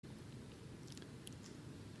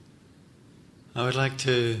I would like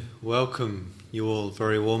to welcome you all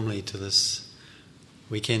very warmly to this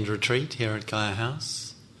weekend retreat here at Gaia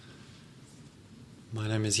House. My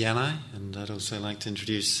name is Yanai, and I'd also like to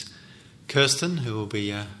introduce Kirsten, who will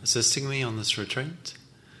be assisting me on this retreat.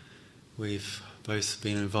 We've both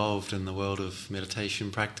been involved in the world of meditation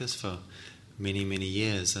practice for many, many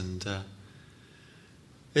years, and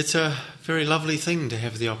it's a very lovely thing to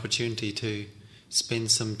have the opportunity to spend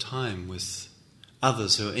some time with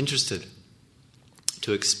others who are interested,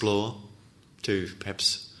 to explore, to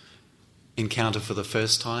perhaps encounter for the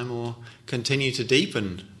first time, or continue to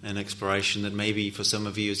deepen an exploration that maybe for some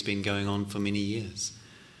of you has been going on for many years.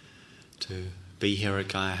 To be here at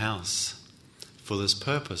Gaia House for this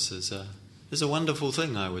purpose is a wonderful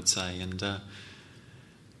thing, I would say, and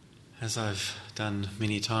as I've done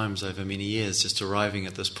many times over many years, just arriving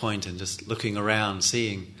at this point and just looking around,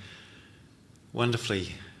 seeing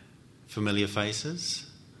wonderfully familiar faces,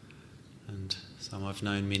 and some I've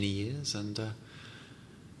known many years, and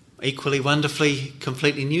equally wonderfully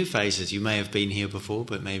completely new faces. You may have been here before,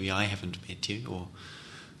 but maybe I haven't met you, or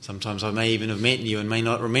sometimes I may even have met you and may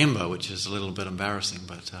not remember, which is a little bit embarrassing,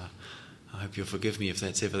 but I hope you'll forgive me if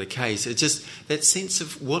that's ever the case. It's just that sense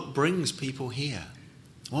of what brings people here.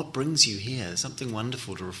 What brings you here? Something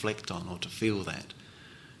wonderful to reflect on, or to feel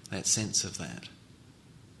that sense of that.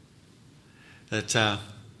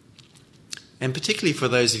 And particularly for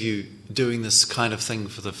those of you doing this kind of thing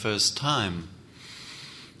for the first time,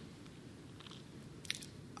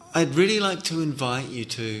 I'd really like to invite you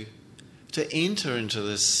to enter into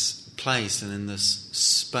this place and in this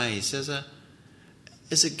space as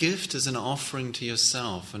a gift, as an offering to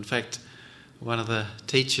yourself. In fact, one of the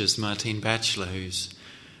teachers, Martine Batchelor, who's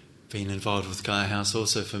been involved with Gaia House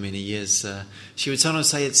also for many years, she would sometimes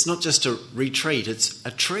say it's not just a retreat, it's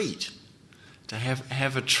a treat. To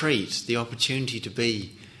have a treat, the opportunity to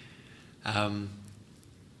be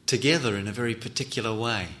together in a very particular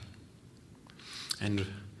way. And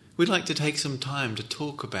we'd like to take some time to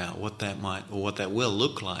talk about what that might, or what that will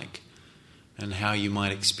look like, and how you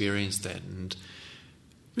might experience that, and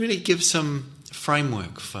really give some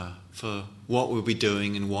framework for what we'll be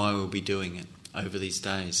doing and why we'll be doing it over these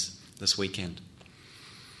days, this weekend.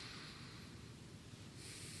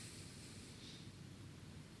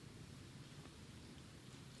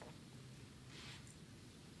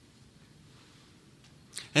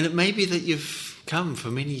 And it may be that you've come for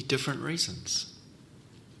many different reasons.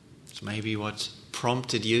 It's maybe what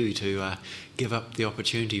prompted you to give up the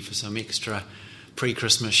opportunity for some extra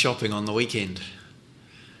pre-Christmas shopping on the weekend.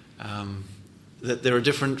 That there are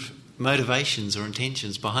different motivations or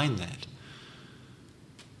intentions behind that.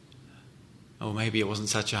 Or maybe it wasn't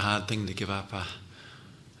such a hard thing to give up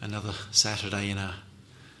another Saturday in a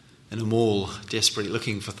mall, desperately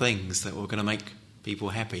looking for things that were going to make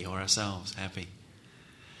people happy or ourselves happy.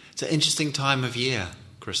 It's an interesting time of year,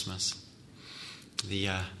 Christmas. The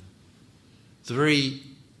very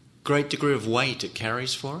great degree of weight it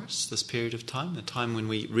carries for us, this period of time, the time when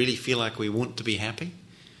we really feel like we want to be happy,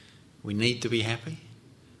 we need to be happy,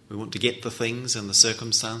 we want to get the things and the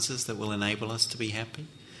circumstances that will enable us to be happy,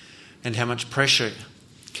 and how much pressure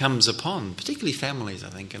comes upon, particularly families, I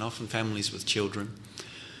think, and often families with children,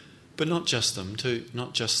 but not just them,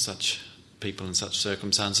 not just such people in such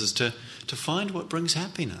circumstances, to find what brings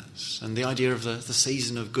happiness, and the idea of the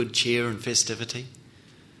season of good cheer and festivity.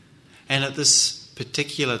 And at this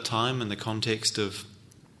particular time, in the context of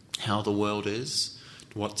how the world is,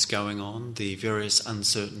 what's going on, the various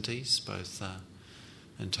uncertainties, both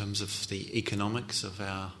in terms of the economics of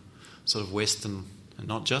our sort of Western, and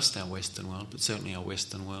not just our Western world, but certainly our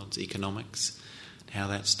Western world's economics, how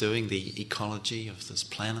that's doing, the ecology of this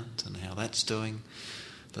planet, and how that's doing,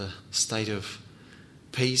 the state of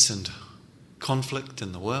peace and conflict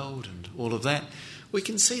in the world and all of that, we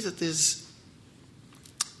can see that there's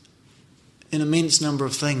an immense number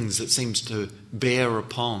of things that seems to bear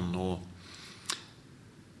upon or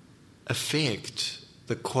affect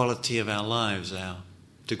the quality of our lives, our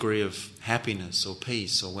degree of happiness or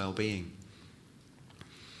peace or well-being.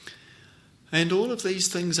 And all of these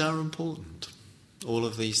things are important. All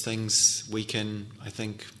of these things we can, I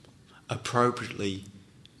think, appropriately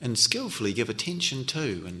and skillfully give attention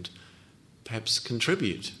to and perhaps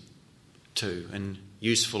contribute to in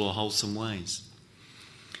useful or wholesome ways.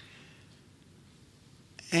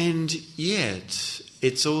 And yet,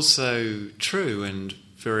 it's also true, and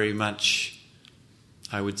very much,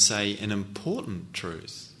 I would say, an important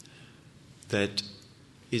truth that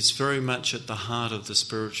is very much at the heart of the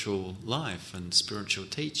spiritual life and spiritual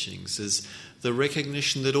teachings, is the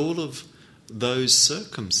recognition that all of those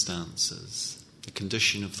circumstances, the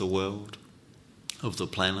condition of the world, of the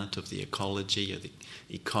planet, of the ecology, of the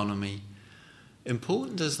economy,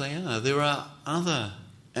 important as they are, there are other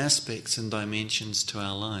aspects and dimensions to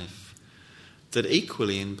our life that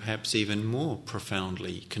equally and perhaps even more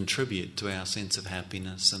profoundly contribute to our sense of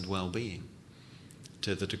happiness and well-being,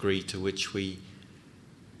 to the degree to which we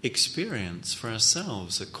experience for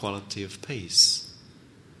ourselves a quality of peace,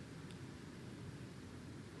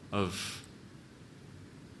 of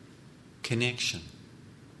connection,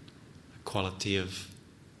 a quality of,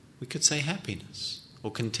 we could say, happiness or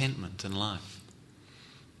contentment in life.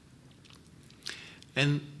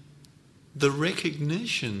 And the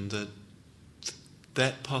recognition that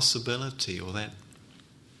that possibility, or that,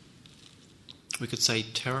 we could say,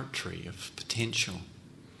 territory of potential,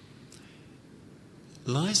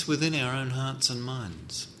 lies within our own hearts and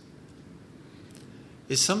minds,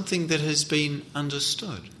 is something that has been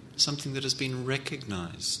understood, something that has been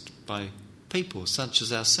recognised by people such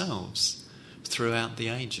as ourselves throughout the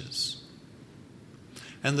ages.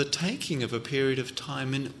 And the taking of a period of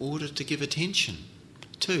time in order to give attention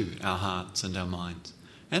to our hearts and our minds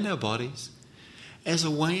and our bodies as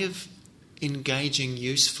a way of engaging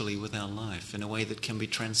usefully with our life in a way that can be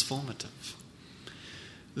transformative.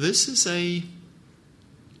 This is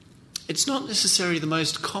it's not necessarily the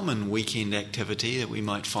most common weekend activity that we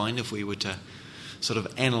might find if we were to sort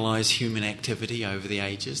of analyse human activity over the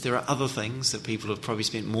ages. There are other things that people have probably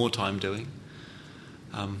spent more time doing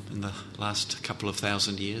in the last couple of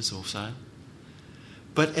thousand years or so.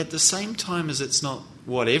 But at the same time as it's not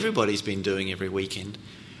what everybody's been doing every weekend,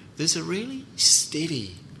 there's a really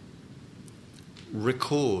steady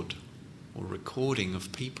recording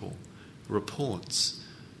of people, reports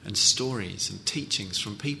and stories and teachings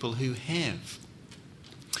from people who have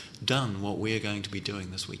done what we're going to be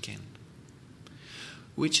doing this weekend,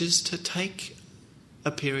 which is to take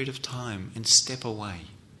a period of time and step away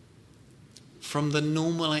from the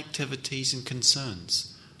normal activities and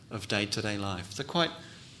concerns of day-to-day life, the quite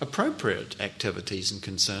appropriate activities and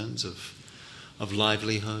concerns of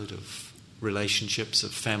livelihood, of relationships,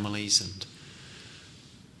 of families, and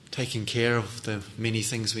taking care of the many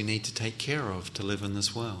things we need to take care of to live in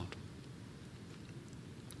this world.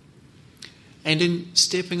 And in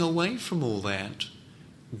stepping away from all that,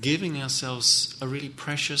 giving ourselves a really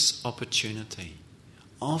precious opportunity,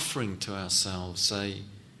 offering to ourselves a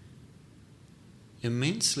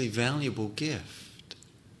immensely valuable gift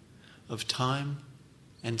of time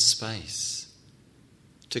and space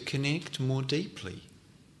to connect more deeply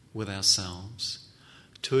with ourselves,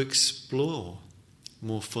 to explore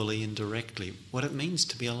more fully and directly what it means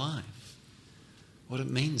to be alive, what it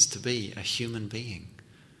means to be a human being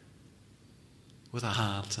with a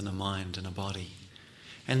heart and a mind and a body,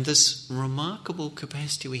 and this remarkable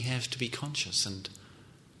capacity we have to be conscious and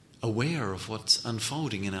aware of what's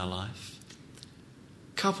unfolding in our life,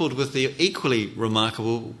 coupled with the equally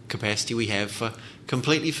remarkable capacity we have for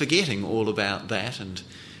completely forgetting all about that and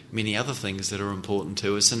many other things that are important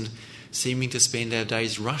to us, and seeming to spend our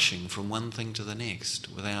days rushing from one thing to the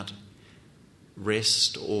next without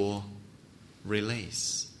rest or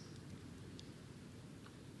release.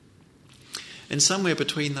 And somewhere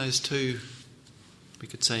between those two, we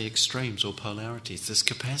could say, extremes or polarities, this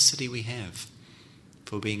capacity we have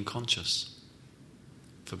for being conscious,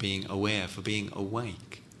 for being aware, for being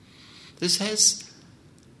awake. This has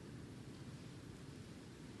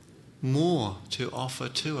more to offer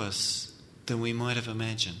to us than we might have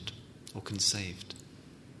imagined or conceived,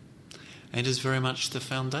 and is very much the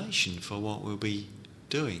foundation for what we'll be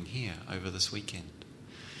doing here over this weekend.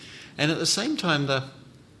 And at the same time, the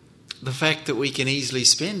fact that we can easily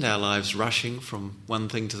spend our lives rushing from one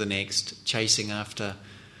thing to the next, chasing after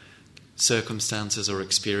circumstances or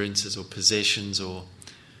experiences or possessions or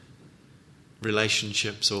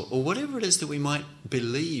relationships or whatever it is that we might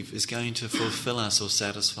believe is going to fulfill us or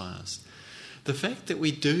satisfy us. The fact that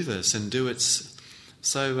we do this and do it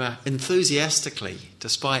so enthusiastically,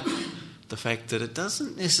 despite the fact that it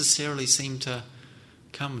doesn't necessarily seem to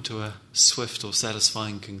come to a swift or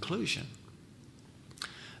satisfying conclusion,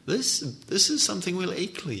 this is something we'll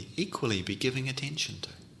equally be giving attention to.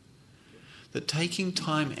 That taking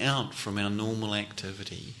time out from our normal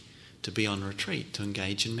activity to be on retreat, to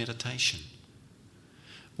engage in meditation,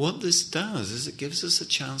 what this does is it gives us a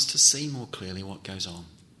chance to see more clearly what goes on.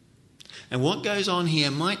 And what goes on here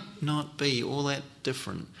might not be all that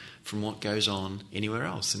different from what goes on anywhere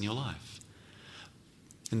else in your life,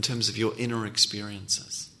 in terms of your inner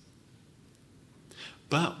experiences.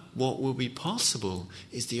 But what will be possible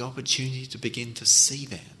is the opportunity to begin to see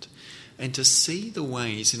that, and to see the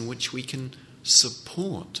ways in which we can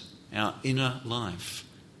support our inner life,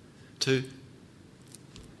 to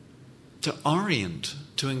to orient,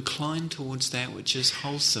 to incline towards that which is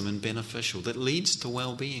wholesome and beneficial, that leads to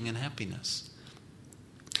well-being and happiness.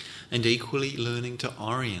 And equally learning to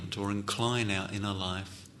orient or incline our inner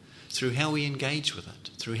life through how we engage with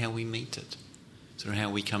it, through how we meet it, through how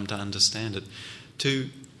we come to understand it, to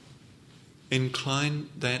incline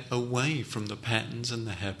that away from the patterns and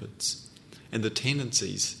the habits and the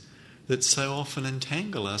tendencies that so often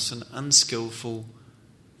entangle us in unskillful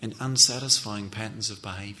and unsatisfying patterns of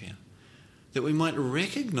behaviour, that we might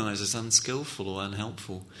recognise as unskillful or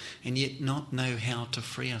unhelpful and yet not know how to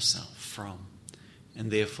free ourselves from,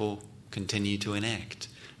 and therefore continue to enact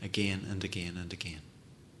again and again and again.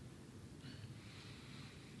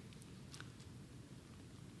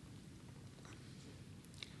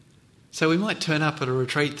 So we might turn up at a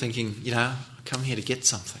retreat thinking, I come here to get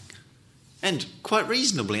something. And quite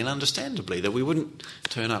reasonably and understandably, that we wouldn't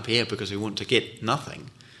turn up here because we want to get nothing,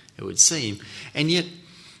 it would seem. And yet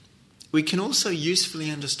we can also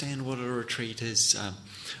usefully understand what a retreat is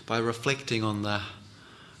by reflecting on the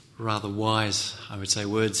rather wise, I would say,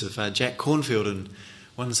 words of Jack Cornfield. And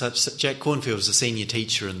one such, Jack Cornfield is a senior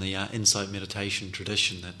teacher in the insight meditation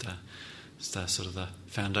tradition that is the sort of the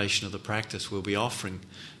foundation of the practice we'll be offering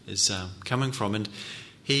is coming from. And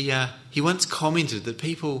he once commented that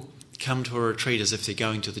people come to a retreat as if they're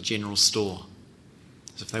going to the general store,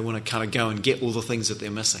 as if they want to kind of go and get all the things that they're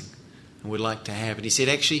missing and would like to have. And he said,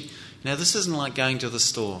 actually, this isn't like going to the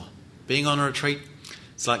store. Being on a retreat,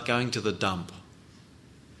 it's like going to the dump.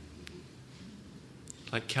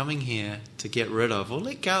 Like coming here to get rid of or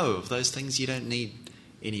let go of those things you don't need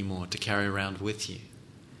anymore to carry around with you.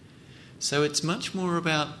 So it's much more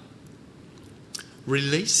about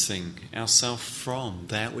releasing ourselves from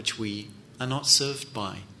that which we are not served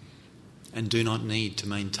by and do not need to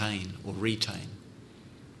maintain or retain.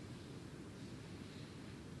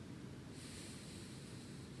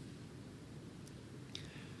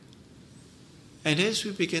 And as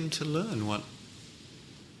we begin to learn what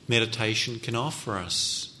meditation can offer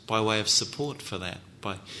us by way of support for that,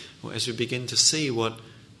 as we begin to see what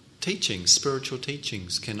teachings, spiritual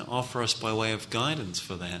teachings, can offer us by way of guidance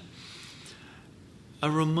for that, a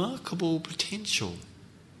remarkable potential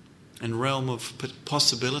and realm of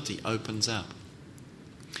possibility opens up.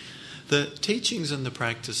 The teachings and the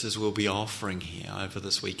practices we'll be offering here over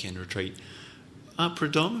this weekend retreat are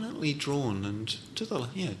predominantly drawn and to the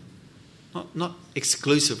not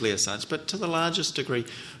exclusively as such, but to the largest degree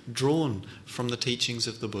drawn from the teachings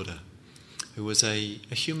of the Buddha, who was a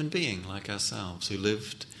human being like ourselves, who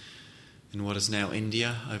lived in what is now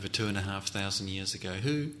India over 2,500 years ago,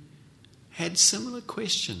 who had similar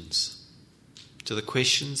questions to the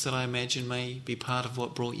questions that I imagine may be part of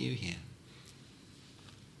what brought you here.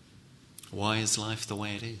 Why is life the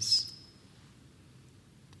way it is?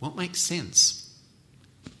 What makes sense,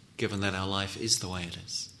 given that our life is the way it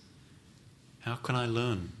is? How can I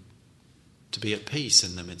learn to be at peace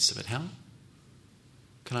in the midst of it? How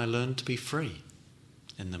can I learn to be free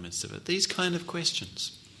in the midst of it? These kind of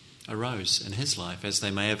questions arose in his life, as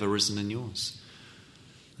they may have arisen in yours.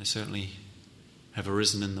 They certainly have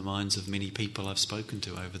arisen in the minds of many people I've spoken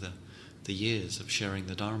to over the years of sharing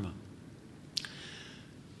the Dharma.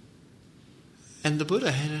 And the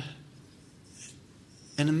Buddha had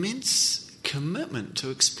an immense commitment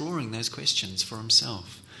to exploring those questions for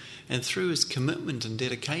himself. And through his commitment and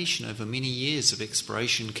dedication over many years of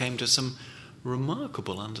exploration came to some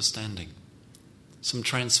remarkable understanding, some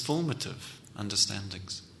transformative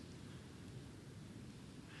understandings.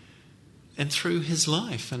 And through his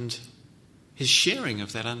life and his sharing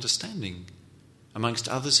of that understanding amongst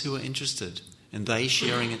others who were interested, and they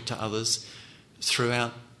sharing it to others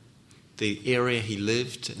throughout the area he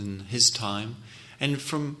lived in his time, and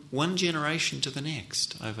from one generation to the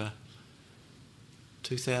next over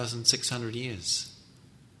 2,600 years.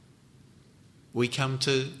 We come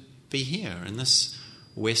to be here in this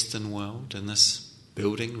Western world, in this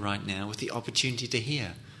building right now, with the opportunity to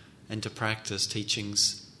hear and to practice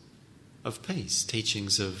teachings of peace,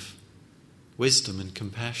 teachings of wisdom and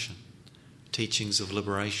compassion, teachings of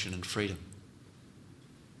liberation and freedom.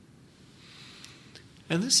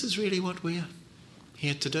 And this is really what we're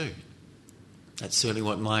here to do. That's certainly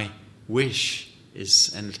what my wish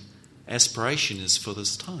is and aspiration is for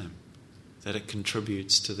this time, that it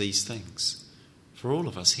contributes to these things for all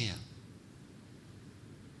of us here.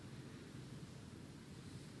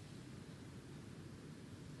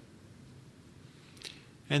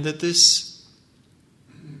 And that this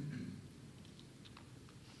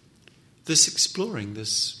exploring,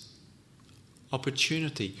 this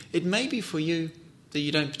opportunity, it may be for you that you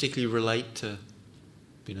don't particularly relate to,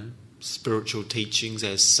 spiritual teachings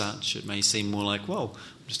as such. It may seem more like, well,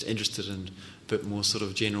 I'm just interested in a bit more sort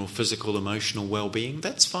of general physical, emotional well-being.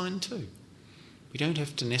 That's fine too. We don't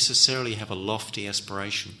have to necessarily have a lofty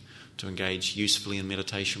aspiration to engage usefully in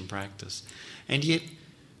meditation practice. And yet,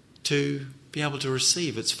 to be able to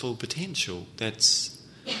receive its full potential, that's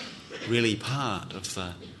really part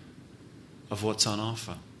of what's on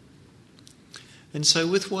offer. And so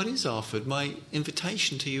with what is offered, my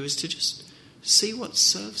invitation to you is to just see what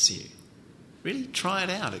serves you. Really try it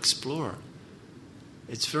out, explore it.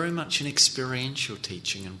 It's very much an experiential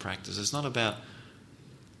teaching and practice. It's not about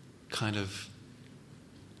kind of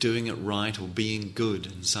doing it right or being good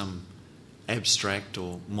in some abstract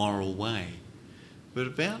or moral way, but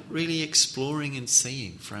about really exploring and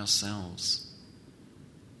seeing for ourselves,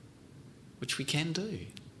 which we can do,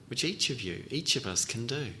 which each of us can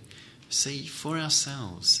do. See for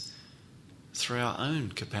ourselves through our own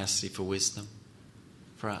capacity for wisdom,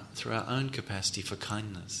 through our own capacity for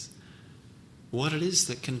kindness, what it is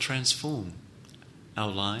that can transform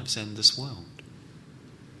our lives and this world.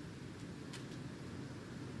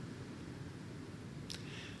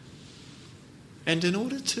 And in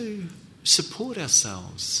order to support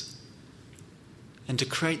ourselves and to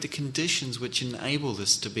create the conditions which enable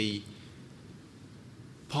this to be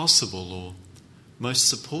possible or most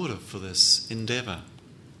supportive for this endeavour,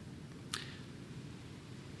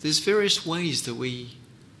 there's various ways that we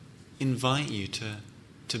invite you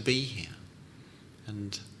to be here.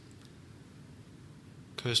 And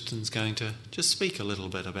Kirsten's going to just speak a little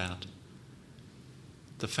bit about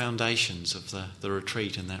the foundations of the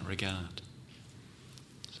retreat in that regard.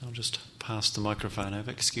 So I'll just pass the microphone over.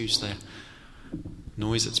 Excuse the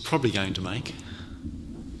noise it's probably going to make.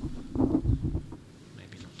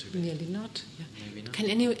 Maybe not too bad. Nearly not. Yeah. Maybe not. Can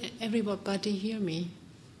everybody hear me?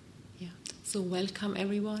 Yeah. So welcome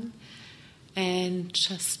everyone. And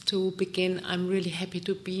just to begin, I'm really happy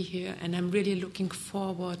to be here, and I'm really looking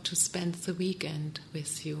forward to spend the weekend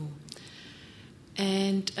with you.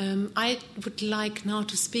 And I would like now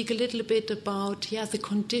to speak a little bit about the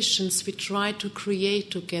conditions we try to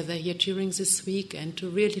create together here during this weekend to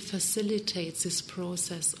really facilitate this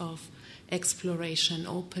process of exploration,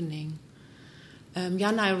 opening.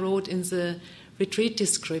 Yanai wrote in the retreat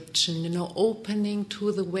description, opening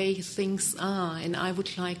to the way things are, and I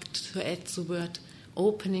would like to add the word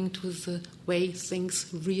opening to the way things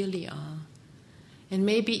really are. And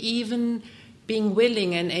maybe even being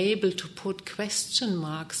willing and able to put question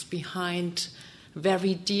marks behind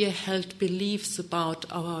very dear held beliefs about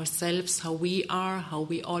ourselves, how we are, how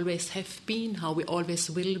we always have been, how we always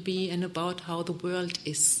will be, and about how the world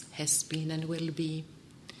has been and will be.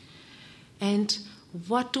 And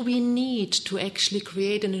what do we need to actually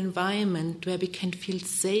create an environment where we can feel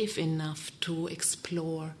safe enough to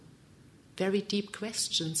explore very deep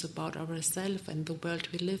questions about ourselves and the world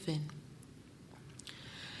we live in?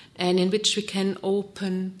 And in which we can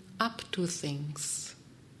open up to things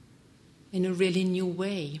in a really new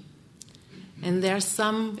way. And there are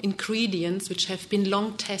some ingredients which have been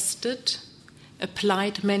long tested,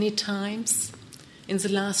 applied many times in the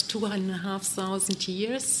last 2,500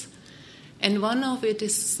 years. And one of it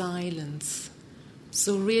is silence.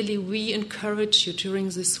 So really we encourage you during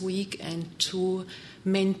this weekend to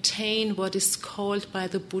maintain what is called by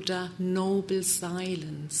the Buddha noble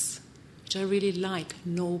silence, which I really like.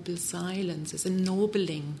 Noble silence. It's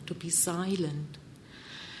ennobling to be silent.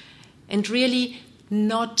 And really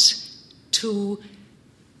not to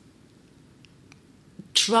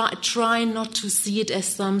try not to see it as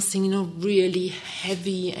something, really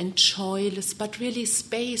heavy and joyless, but really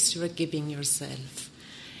space you are giving yourself.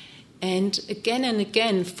 And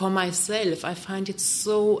again, for myself, I find it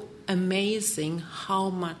so amazing how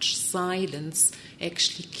much silence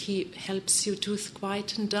actually helps you to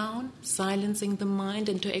quieten down, silencing the mind,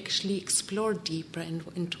 and to actually explore deeper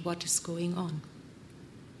into what is going on.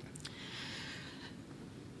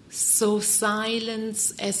 So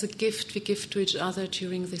silence as a gift we give to each other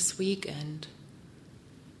during this weekend.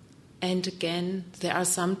 And again, there are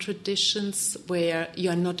some traditions where you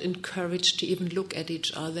are not encouraged to even look at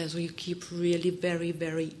each other, so you keep really very,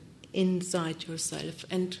 very inside yourself.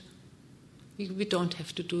 And we don't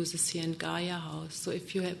have to do this here in Gaia House. So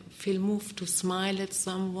if you feel moved to smile at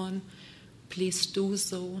someone, please do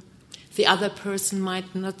so. The other person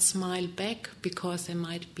might not smile back because they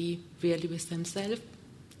might be really with themselves.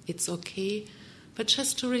 It's okay, but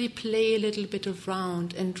just to really play a little bit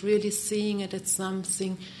around and really seeing it as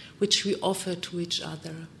something which we offer to each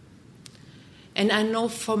other. And I know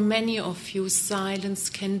for many of you, silence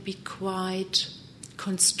can be quite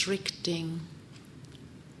constricting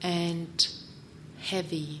and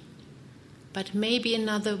heavy. But maybe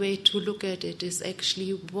another way to look at it is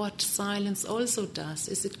actually what silence also does,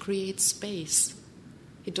 is it creates space.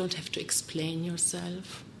 You don't have to explain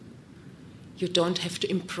yourself. You don't have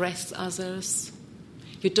to impress others.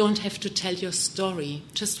 You don't have to tell your story.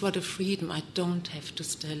 Just what a freedom. I don't have to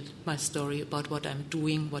tell my story about what I'm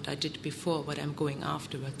doing, what I did before, what I'm going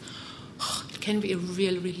afterwards. Oh, it can be a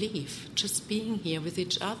real relief, just being here with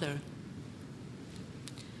each other.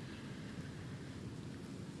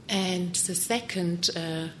 And the second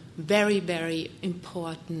very, very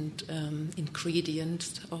important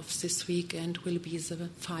ingredient of this weekend will be the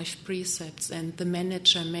 5 precepts. And the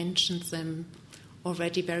manager mentioned them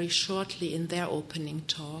already very shortly in their opening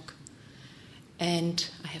talk. And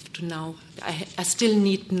I have to now, I still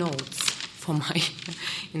need notes for my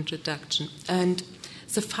introduction. And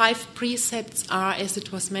the 5 precepts are, as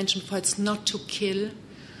it was mentioned before, it's not to kill.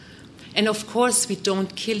 And of course, we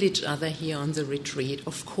don't kill each other here on the retreat.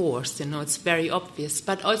 Of course, it's very obvious.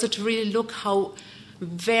 But also to really look how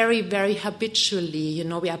very, very habitually,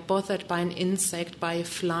 we are bothered by an insect, by a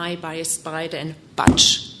fly, by a spider, and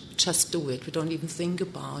batch, just do it. We don't even think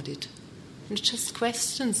about it. And it just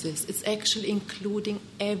questions this. It's actually including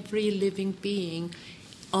every living being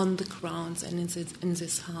on the grounds and in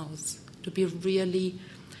this house. To be really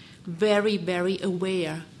very, very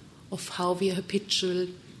aware of how we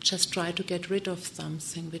habitually just try to get rid of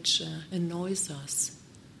something which annoys us.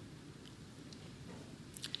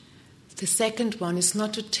 The second one is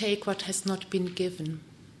not to take what has not been given.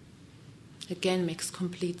 Again, makes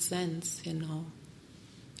complete sense,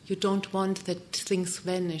 You don't want that things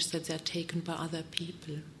vanish, that they're taken by other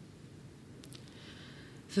people.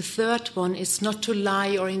 The third one is not to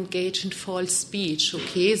lie or engage in false speech.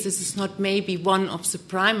 Okay, this is not maybe one of the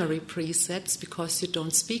primary precepts because you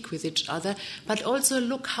don't speak with each other, but also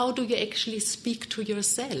look, how do you actually speak to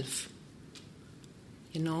yourself?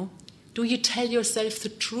 Do you tell yourself the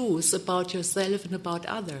truth about yourself and about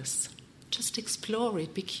others? Just explore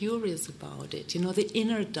it, be curious about it. The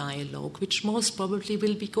inner dialogue, which most probably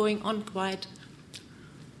will be going on quite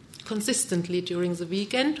consistently during the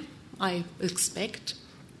weekend, I expect.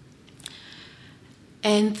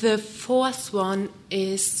 And the fourth one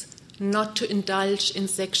is not to indulge in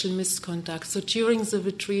sexual misconduct. So during the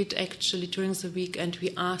retreat, actually, during the weekend,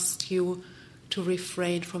 we asked you to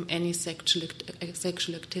refrain from any sexual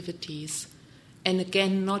activities. And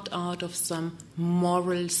again, not out of some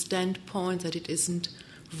moral standpoint that it isn't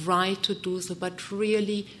right to do so, but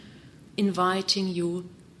really inviting you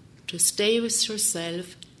to stay with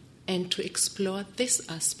yourself and to explore this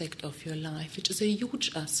aspect of your life, which is a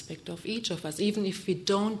huge aspect of each of us. Even if we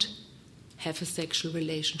don't have a sexual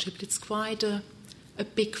relationship, it's quite a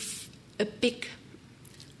big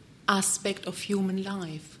aspect of human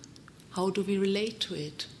life. How do we relate to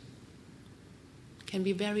it? It can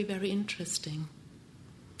be very, very interesting.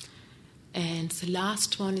 And the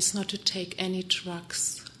last one is not to take any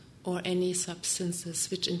drugs or any substances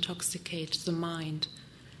which intoxicate the mind.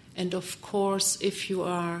 And of course, if you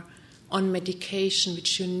are on medication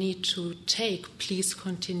which you need to take, please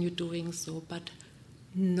continue doing so, but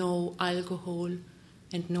no alcohol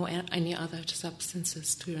and no any other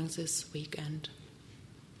substances during this weekend.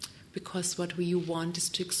 Because what we want is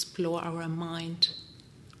to explore our mind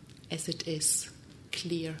as it is,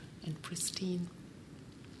 clear and pristine.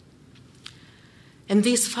 And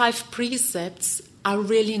these 5 precepts are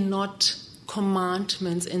really not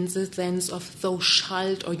commandments in the sense of thou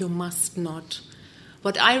shalt or you must not.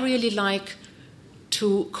 What I really like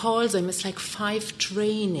to call them is like 5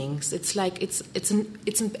 trainings. It's like it's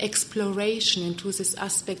an exploration into these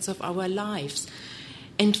aspects of our lives,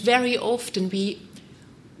 and very often we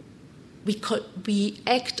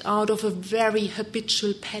act out of a very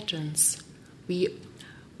habitual patterns.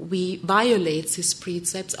 We violate these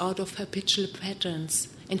precepts out of habitual patterns,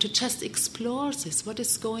 and to just explore this, what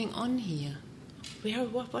is going on here?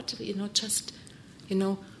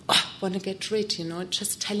 Want to get rid,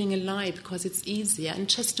 just telling a lie because it's easier, and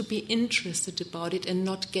just to be interested about it and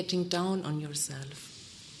not getting down on yourself.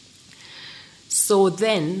 So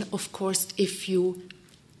then, of course, if you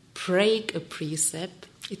break a precept,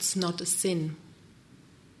 it's not a sin.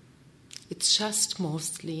 It's just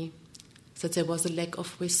mostly that there was a lack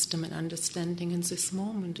of wisdom and understanding in this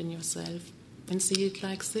moment in yourself. And see it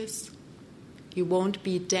like this. You won't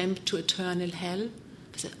be damned to eternal hell.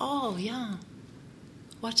 But say, oh, yeah.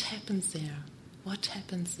 What happens there? What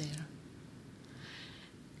happens there?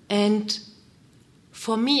 And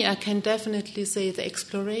for me, I can definitely say the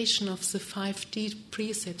exploration of the 5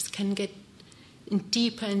 precepts can get in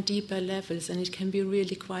deeper and deeper levels, and it can be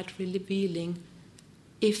really quite revealing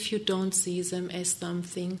if you don't see them as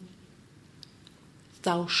something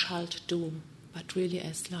thou shalt do, but really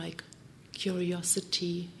as like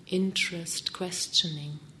curiosity, interest,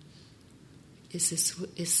 questioning. Is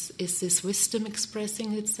this wisdom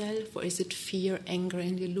expressing itself, or is it fear, anger,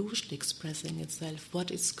 and illusion expressing itself? What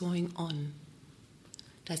is going on?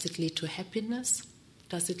 Does it lead to happiness?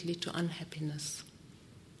 Does it lead to unhappiness?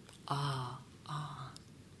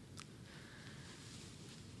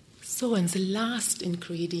 So, and the last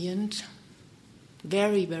ingredient,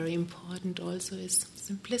 very, very important also, is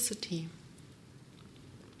simplicity.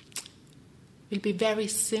 Will be very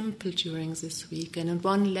simple during this week, and on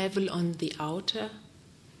one level in the outer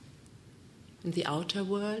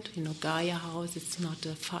world, Gaia House, it's not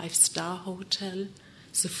a 5-star hotel.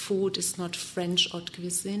 The food is not French haute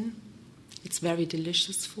cuisine. It's very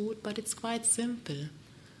delicious food, but it's quite simple.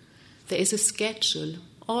 There is a schedule.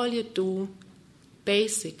 All you do,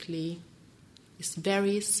 basically, is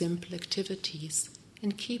very simple activities,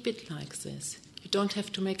 and keep it like this. You don't have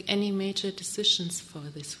to make any major decisions for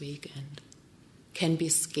this weekend. Can be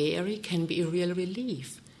scary, can be a real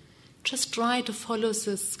relief. Just try to follow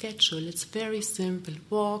the schedule. It's very simple.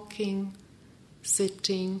 Walking,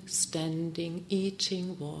 sitting, standing,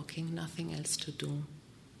 eating, walking, nothing else to do.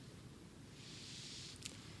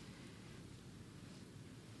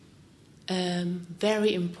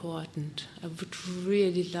 Very important. I would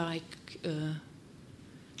really like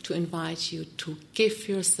to invite you to give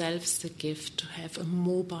yourselves the gift to have a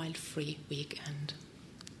mobile-free weekend.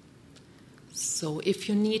 So if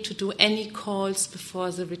you need to do any calls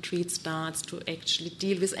before the retreat starts, to actually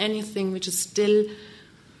deal with anything which is still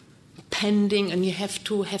pending and you have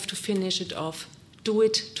to finish it off, do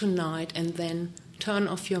it tonight and then turn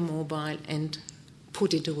off your mobile and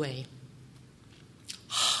put it away.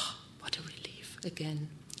 What a relief again.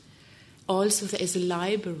 Also, there is a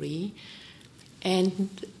library,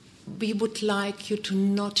 and we would like you to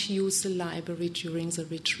not use the library during the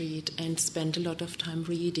retreat and spend a lot of time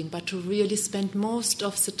reading, but to really spend most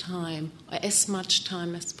of the time, or as much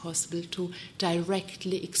time as possible, to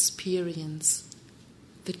directly experience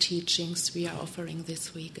the teachings we are offering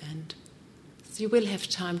this weekend. So you will have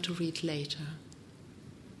time to read later.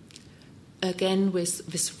 Again,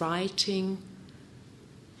 with writing,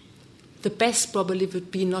 the best probably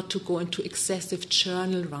would be not to go into excessive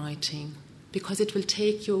journal writing, because it will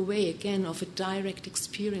take you away, again, of a direct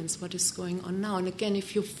experience, what is going on now. And again,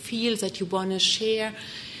 if you feel that you want to share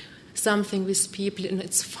something with people, and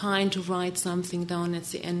it's fine to write something down at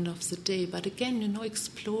the end of the day. But again,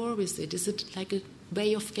 explore with it. Is it like a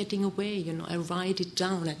way of getting away? I write it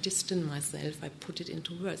down, I distance myself, I put it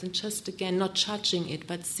into words. And just, again, not judging it,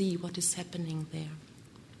 but see what is happening there.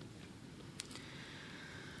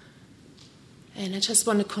 And I just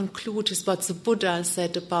want to conclude with what the Buddha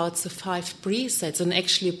said about the 5 precepts, and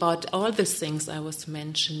actually about all the things I was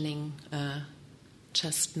mentioning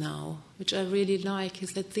just now, which I really like,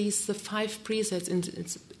 is that the 5 precepts,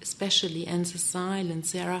 especially, and the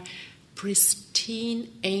silence, they are pristine,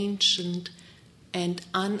 ancient, and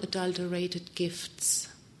unadulterated gifts.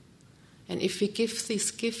 And if we give these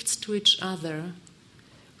gifts to each other,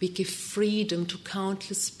 we give freedom to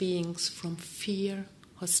countless beings from fear,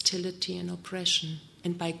 hostility and oppression,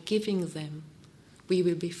 and by giving them, we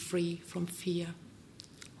will be free from fear,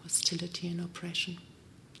 hostility and oppression.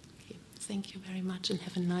 Okay. Thank you very much, and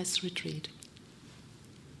have a nice retreat.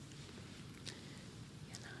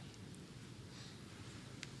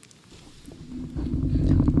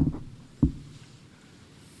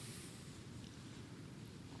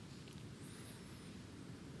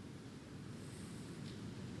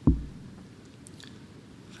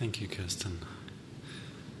 Thank you, Kirsten.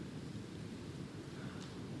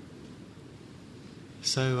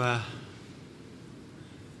 So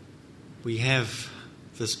we have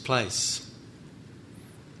this place.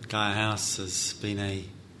 Gaia House has been a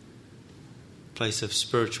place of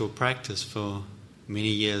spiritual practice for many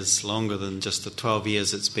years, longer than just the 12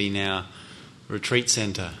 years it's been our retreat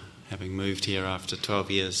centre, having moved here after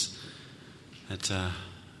 12 years at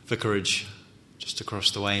Vicarage just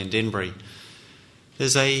across the way in Denbury.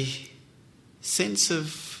 There's a sense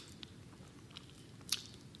of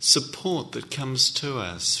support that comes to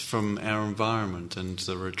us from our environment and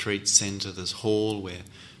the retreat centre, this hall where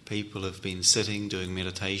people have been sitting doing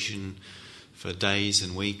meditation for days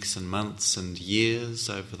and weeks and months and years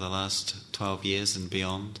over the last 12 years and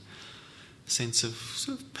beyond. A sense of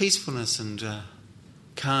sort of peacefulness and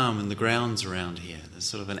calm in the grounds around here. There's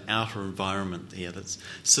sort of an outer environment here that's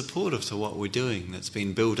supportive to what we're doing, that's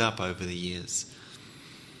been built up over the years.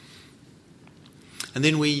 And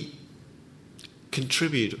then we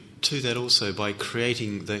contribute to that also by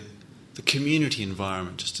creating the community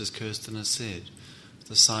environment, just as Kirsten has said.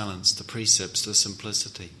 the silence, the precepts, the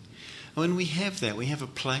simplicity. And when we have that, we have a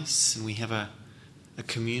place and we have a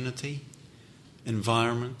community,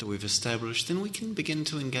 environment that we've established, then we can begin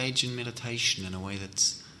to engage in meditation in a way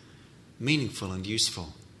that's meaningful and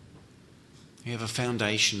useful. We have a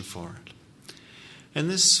foundation for it. And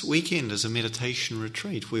this weekend is a meditation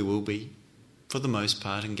retreat. We will be, for the most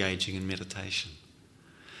part, engaging in meditation.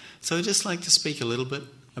 So I'd just like to speak a little bit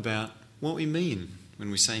about what we mean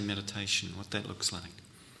when we say meditation, what that looks like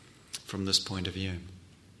from this point of view.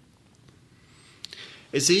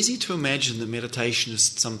 It's easy to imagine that meditation is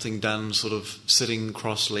something done sort of sitting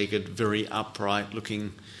cross-legged, very upright,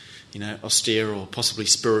 looking, austere or possibly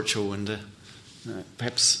spiritual, and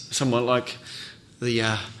perhaps somewhat like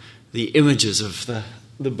the images of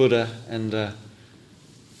the Buddha and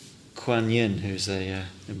Kuan Yin, who's a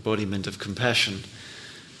embodiment of compassion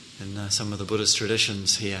in some of the Buddhist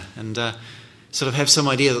traditions here, and sort of have some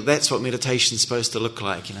idea that that's what meditation's supposed to look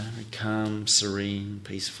like, very calm, serene,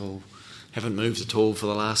 peaceful. Haven't moved at all for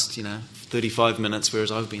the last, 35 minutes,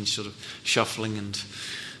 whereas I've been sort of shuffling and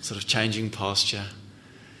sort of changing posture.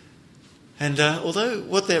 And although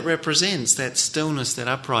what that represents, that stillness, that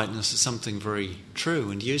uprightness, is something very true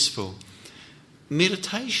and useful,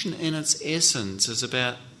 meditation in its essence is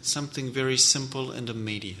about something very simple and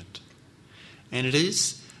immediate. And it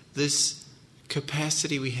is this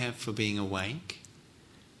capacity we have for being awake,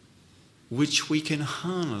 which we can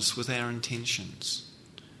harness with our intentions,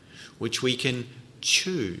 which we can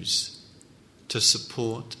choose to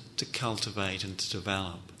support, to cultivate and to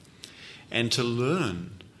develop, and to learn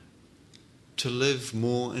to live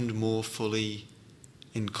more and more fully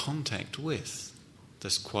in contact with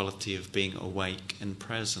this quality of being awake and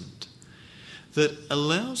present, that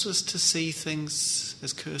allows us to see things,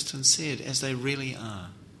 as Kirsten said, as they really are.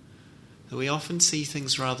 That we often see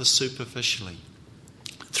things rather superficially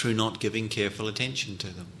through not giving careful attention to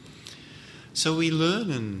them. So we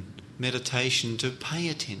learn in meditation to pay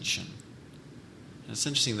attention. And it's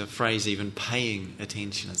interesting, the phrase even paying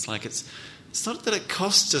attention. It's like it's not that it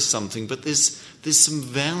costs us something, but there's some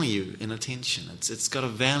value in attention. It's got a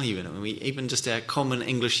value in it. When we even just our common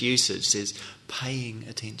English usage says paying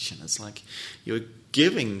attention. It's like you're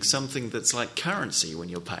giving something that's like currency when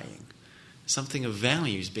you're paying. Something of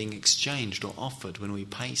value is being exchanged or offered when we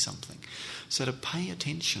pay something. So to pay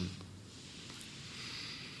attention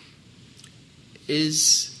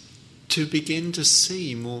is to begin to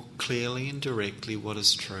see more clearly and directly what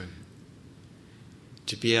is true.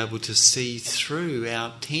 To be able to see through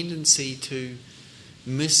our tendency to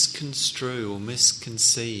misconstrue or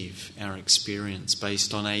misconceive our experience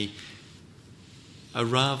based on a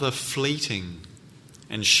rather fleeting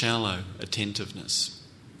and shallow attentiveness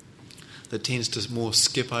that tends to more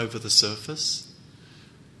skip over the surface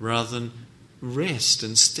rather than rest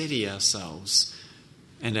and steady ourselves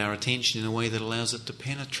and our attention in a way that allows it to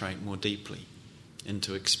penetrate more deeply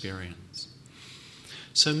into experience.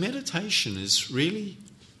 So meditation is really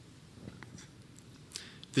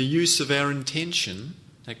the use of our intention,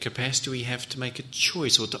 that capacity we have to make a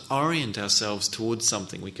choice or to orient ourselves towards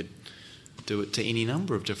something. We could do it to any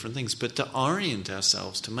number of different things, but to orient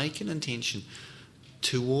ourselves, to make an intention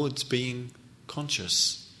towards being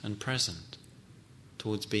conscious and present,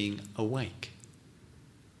 towards being awake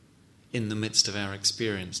in the midst of our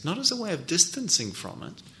experience, not as a way of distancing from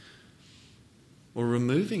it or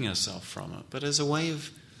removing ourselves from it, but as a way of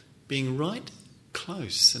being right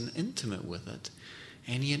close and intimate with it,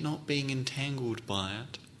 and yet not being entangled by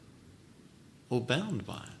it or bound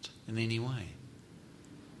by it in any way.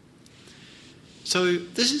 So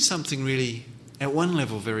this is something really, at one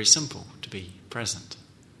level, very simple, to be present.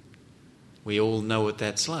 We all know what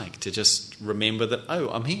that's like, to just remember that, oh,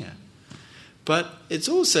 I'm here. But it's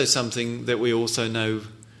also something that we also know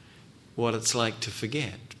what it's like to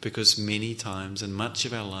forget, because many times in much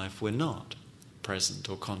of our life we're not present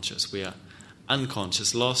or conscious. We are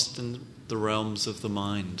unconscious, lost in the realms of the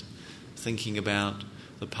mind, thinking about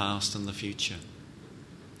the past and the future.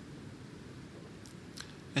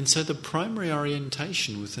 And so the primary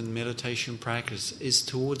orientation within meditation practice is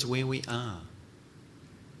towards where we are,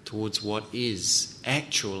 towards what is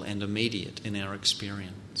actual and immediate in our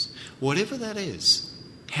experience. Whatever that is,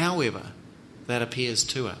 however that appears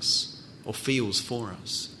to us or feels for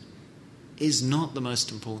us, is not the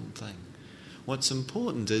most important thing. What's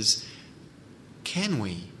important is, can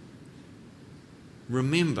we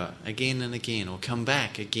remember again and again, or come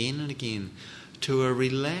back again and again to a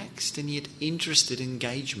relaxed and yet interested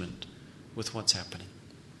engagement with what's happening?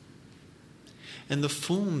 And the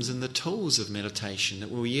forms and the tools of meditation that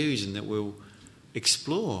we'll use and that we'll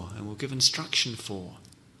explore and we'll give instruction for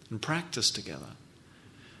and practice together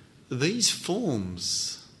these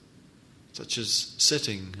forms, such as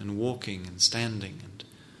sitting and walking and standing and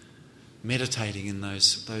meditating in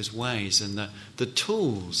those ways, and the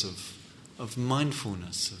tools of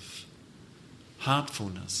mindfulness, of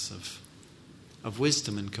heartfulness, of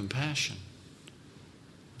wisdom and compassion,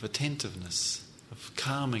 of attentiveness, of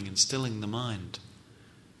calming and stilling the mind,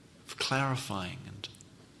 of clarifying and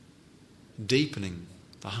deepening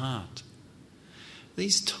the heart.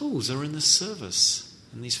 These tools are in the service,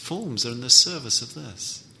 and these forms are in the service of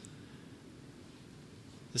this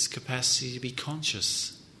capacity to be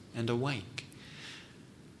conscious and awake.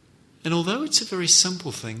 And although it's a very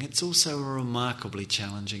simple thing, it's also a remarkably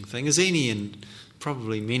challenging thing, as any and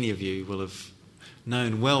probably many of you will have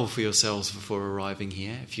known well for yourselves before arriving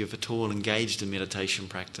here, if you've at all engaged in meditation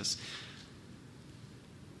practice.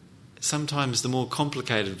 Sometimes the more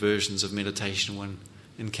complicated versions of meditation one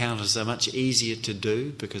encounters are much easier to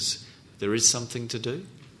do because there is something to do.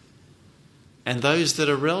 And those that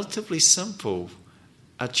are relatively simple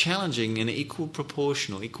are challenging in equal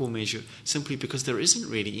proportion or equal measure simply because there isn't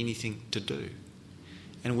really anything to do.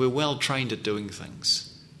 And we're well trained at doing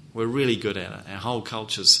things. We're really good at it. Our whole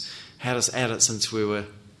culture's had us at it since we were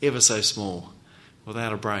ever so small,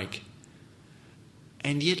 without a break.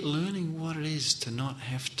 And yet learning what it is to not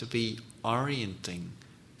have to be orienting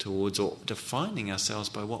towards or defining ourselves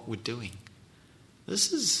by what we're doing.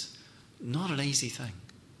 This is not an easy thing.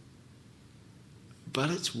 But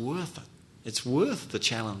it's worth it. It's worth the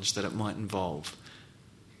challenge that it might involve,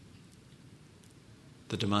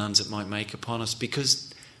 the demands it might make upon us,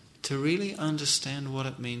 because to really understand what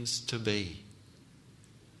it means to be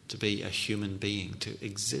a human being, to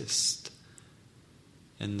exist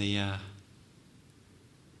in the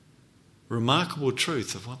remarkable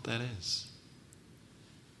truth of what that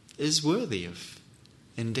is worthy of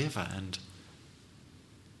endeavour and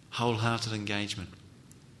wholehearted engagement.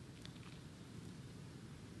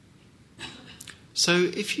 So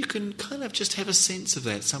if you can kind of just have a sense of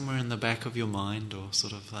that somewhere in the back of your mind, or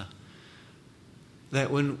sort of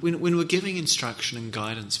that when we're giving instruction and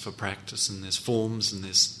guidance for practice, and there's forms and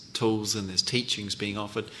there's tools and there's teachings being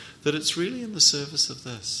offered, that it's really in the service of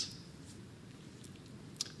this.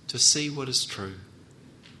 To see what is true.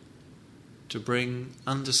 To bring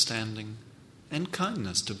understanding and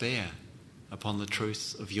kindness to bear upon the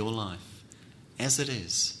truth of your life as it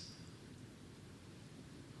is.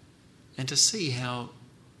 And to see how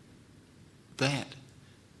that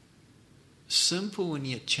simple and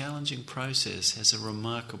yet challenging process has a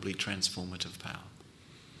remarkably transformative power.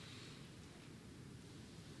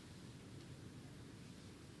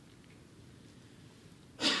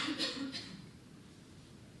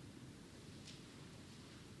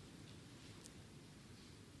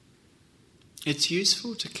 It's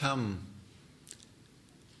useful to come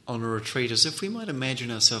on a retreat as if we might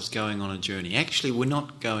imagine ourselves going on a journey. Actually, we're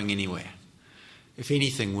not going anywhere. If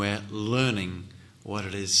anything, we're learning what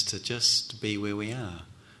it is to just be where we are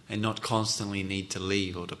and not constantly need to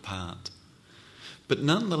leave or depart. But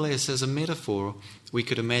nonetheless, as a metaphor, we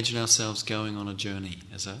could imagine ourselves going on a journey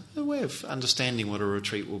as a way of understanding what a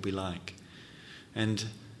retreat will be like. And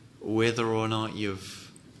whether or not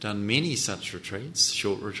you've done many such retreats,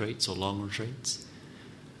 short retreats or long retreats,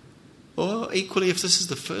 or equally if this is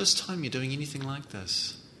the first time you're doing anything like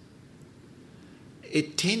this,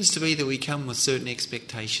 it tends to be that we come with certain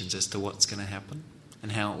expectations as to what's going to happen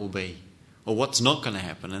and how it will be, or what's not going to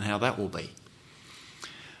happen and how that will be.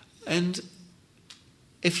 And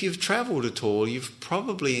if you've travelled at all, you've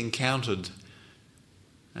probably encountered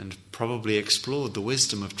and probably explored the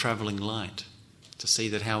wisdom of travelling light, to see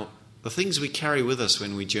that how the things we carry with us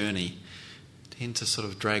when we journey tend to sort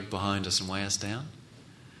of drag behind us and weigh us down.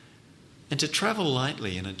 And to travel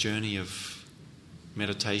lightly in a journey of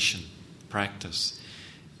meditation, practice,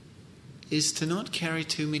 is to not carry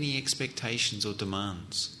too many expectations or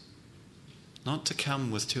demands. Not to come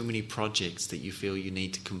with too many projects that you feel you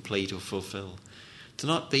need to complete or fulfill. To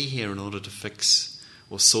not be here in order to fix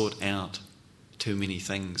or sort out too many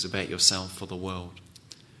things about yourself or the world.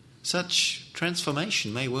 Such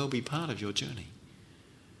transformation may well be part of your journey.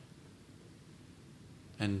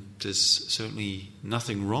 And there's certainly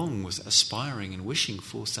nothing wrong with aspiring and wishing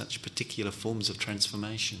for such particular forms of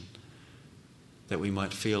transformation that we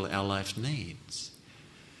might feel our life needs.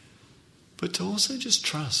 But to also just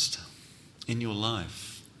trust in your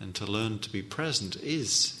life and to learn to be present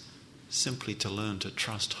is simply to learn to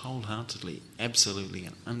trust wholeheartedly, absolutely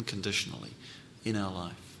and unconditionally in our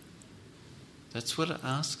life. That's what it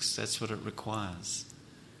asks, that's what it requires,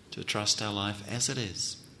 to trust our life as it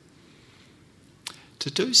is. To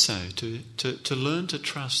do so, to learn to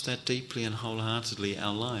trust that deeply and wholeheartedly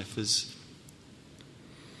our life is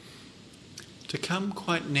to come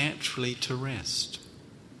quite naturally to rest.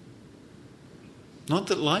 Not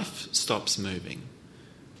that life stops moving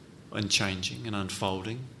and changing and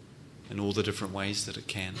unfolding in all the different ways that it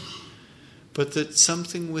can, but that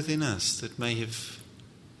something within us that may have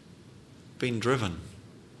been driven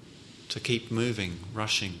to keep moving,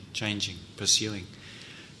 rushing, changing, pursuing,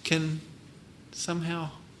 can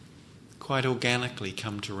somehow quite organically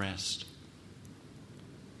come to rest.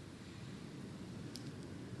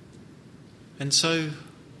 And so,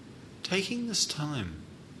 taking this time,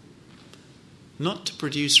 not to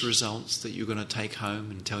produce results that you're going to take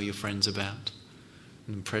home and tell your friends about,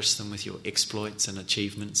 and impress them with your exploits and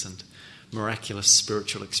achievements and miraculous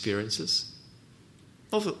spiritual experiences.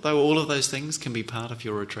 Although all of those things can be part of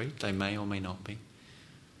your retreat, they may or may not be.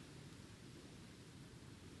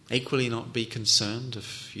 Equally, not be concerned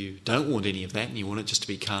if you don't want any of that and you want it just to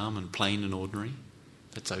be calm and plain and ordinary.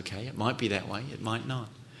 That's okay. It might be that way, it might not.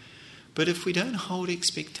 But if we don't hold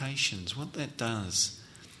expectations, what that does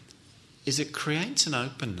is it creates an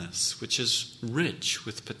openness which is rich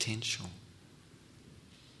with potential.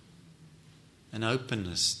 An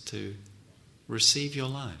openness to receive your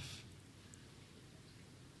life.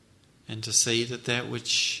 And to see that that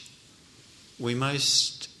which we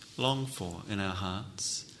most long for in our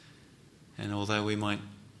hearts, and although we might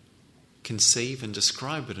conceive and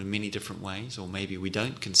describe it in many different ways, or maybe we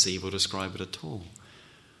don't conceive or describe it at all,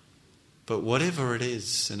 but whatever it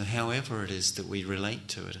is and however it is that we relate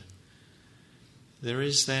to it, there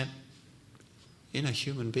is that inner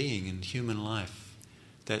human being in human life,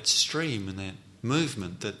 that stream and that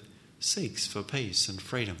movement that seeks for peace and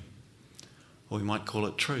freedom. Or we might call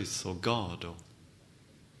it truth or God, or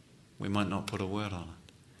we might not put a word on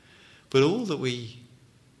it. But all that we,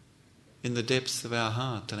 in the depths of our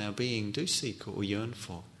heart and our being, do seek or yearn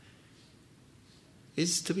for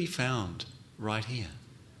is to be found right here.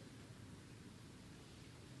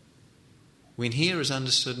 When here is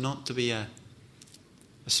understood not to be a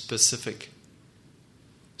specific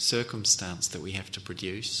circumstance that we have to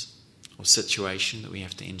produce or situation that we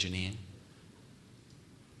have to engineer,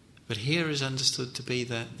 but here is understood to be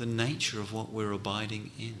the nature of what we're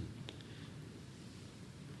abiding in.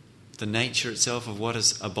 The nature itself of what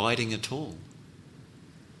is abiding at all.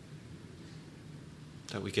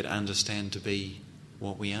 That we could understand to be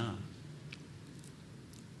what we are.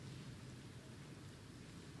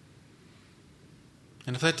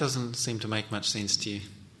 And if that doesn't seem to make much sense to you,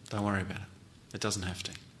 don't worry about it. It doesn't have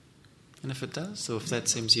to. And if it does, or if that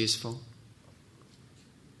seems useful,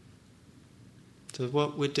 so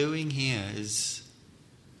what we're doing here is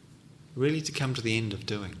really to come to the end of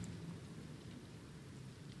doing.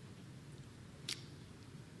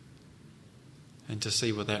 And to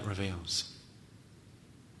see what that reveals.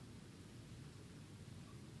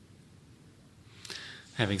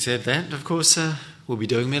 Having said that, of course, we'll be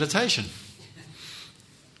doing meditation.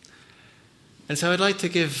 And so I'd like to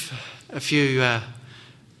give a few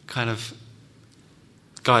kind of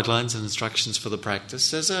guidelines and instructions for the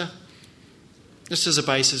practice just as a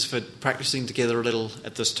basis for practicing together a little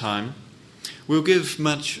at this time. We'll give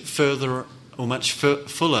much fuller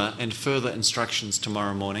and further instructions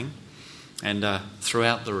tomorrow morning and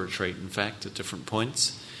throughout the retreat, in fact, at different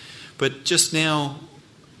points. But just now,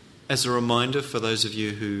 as a reminder for those of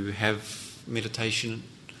you who have meditation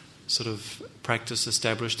sort of practice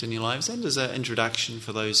established in your lives, and as an introduction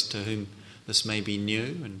for those to whom this may be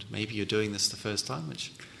new, and maybe you're doing this the first time,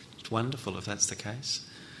 which is wonderful if that's the case.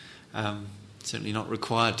 Certainly not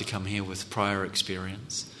required to come here with prior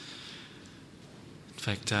experience. In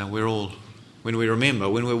fact, we're all, when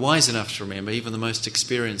we're wise enough to remember, even the most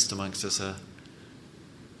experienced amongst us are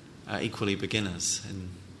equally beginners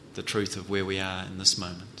in the truth of where we are in this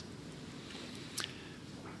moment.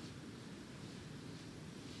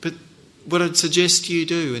 But what I'd suggest you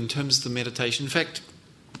do in terms of the meditation, in fact,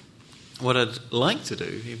 what I'd like to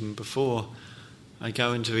do, even before I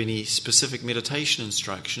go into any specific meditation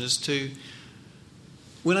instruction, is to,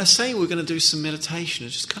 when I say we're going to do some meditation,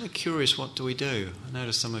 I'm just kind of curious, what do we do? I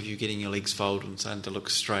notice some of you getting your legs folded and starting to look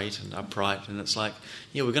straight and upright, and it's like,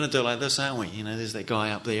 yeah, we're going to do it like this, aren't we? You know, there's that guy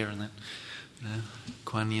up there and that,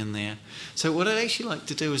 Kuan Yin there. So what I'd actually like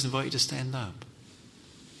to do is invite you to stand up.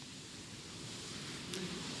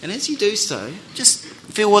 And as you do so, just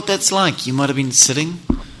feel what that's like. You might have been sitting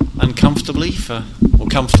uncomfortably or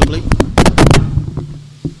comfortably.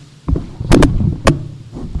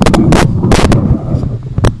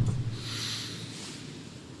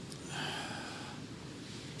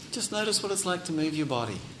 Just notice what it's like to move your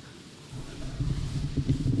body.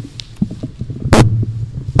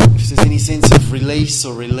 If there's any sense of release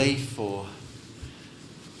or relief or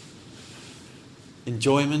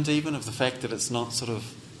enjoyment even of the fact that it's not sort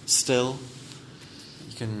of still.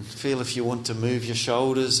 You can feel if you want to move your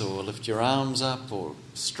shoulders or lift your arms up or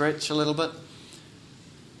stretch a little bit.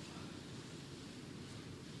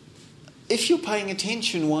 If you're paying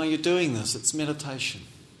attention while you're doing this, it's meditation.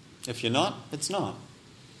 If you're not, it's not.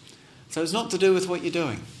 So it's not to do with what you're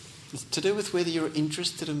doing. It's to do with whether you're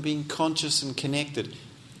interested in being conscious and connected.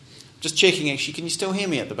 Just checking actually, can you still hear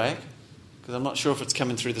me at the back? Because I'm not sure if it's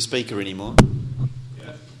coming through the speaker anymore.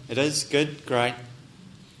 Yeah. It is? Good, great.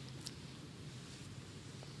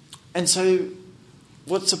 And so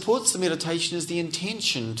what supports the meditation is the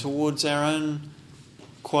intention towards our own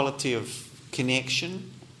quality of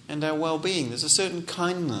connection and our well-being. There's a certain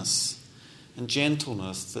kindness and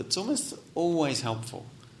gentleness that's almost always helpful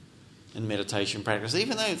in meditation practice,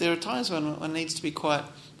 even though there are times when one needs to be quite,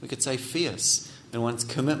 we could say, fierce in one's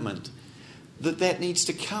commitment, that needs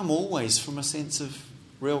to come always from a sense of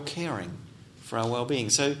real caring for our well-being.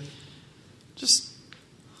 So just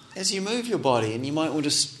as you move your body, and you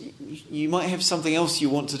might have something else you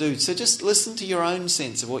want to do, so just listen to your own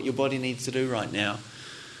sense of what your body needs to do right now.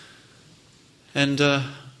 And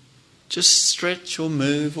just stretch or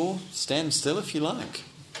move or stand still if you like,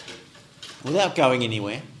 without going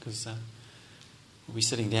anywhere, because we'll be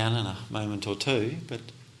sitting down in a moment or two. But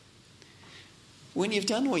when you've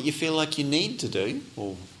done what you feel like you need to do,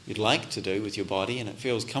 or you'd like to do with your body, and it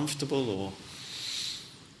feels comfortable, or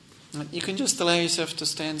you can just allow yourself to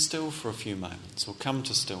stand still for a few moments, or come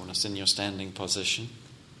to stillness in your standing position.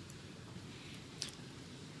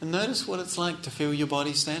 And notice what it's like to feel your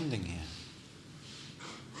body standing here.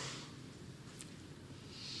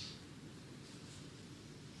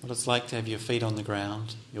 What it's like to have your feet on the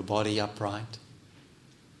ground, your body upright.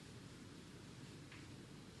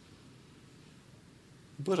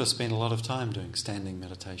 Buddha spent a lot of time doing standing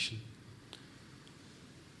meditation.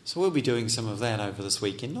 So we'll be doing some of that over this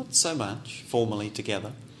weekend, not so much formally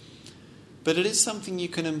together, but it is something you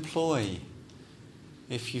can employ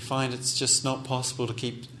if you find it's just not possible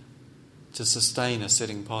to sustain a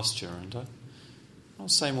sitting posture. And I'll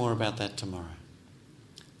say more about that tomorrow.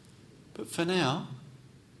 But for now,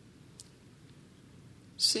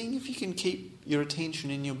 seeing if you can keep your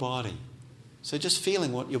attention in your body. So just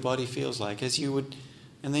feeling what your body feels like as you would,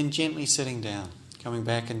 and then gently sitting down, coming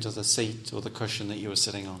back into the seat or the cushion that you were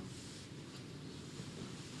sitting on.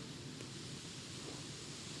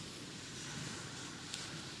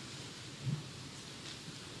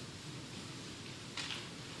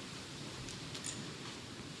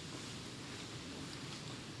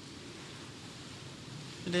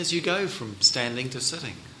 And as you go from standing to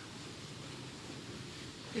sitting,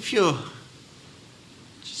 if you're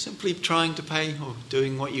simply trying to pay or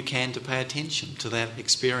doing what you can to pay attention to that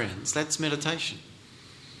experience, that's meditation.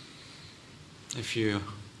 If you're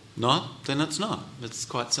not, then it's not. It's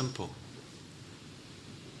quite simple.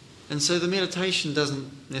 And so the meditation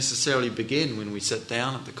doesn't necessarily begin when we sit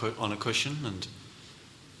down on a cushion,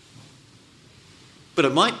 but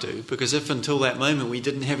it might do, because if until that moment we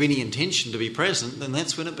didn't have any intention to be present, then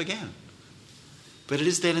that's when it began. But it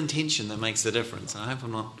is that intention that makes the difference. I hope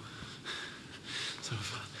I'm not sort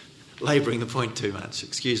of labouring the point too much.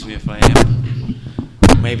 Excuse me if I am.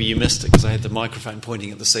 Maybe you missed it because I had the microphone pointing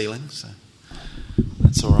at the ceiling, so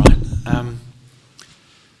that's all right.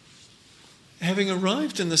 Having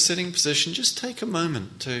arrived in the sitting position, just take a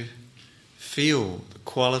moment to feel the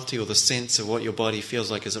quality or the sense of what your body feels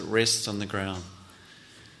like as it rests on the ground.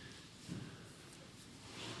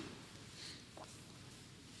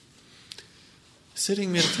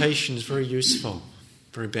 Sitting meditation is very useful,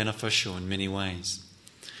 very beneficial in many ways.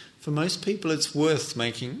 For most people, it's worth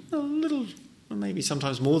making a little, or maybe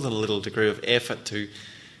sometimes more than a little degree of effort to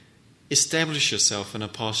establish yourself in a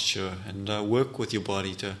posture and work with your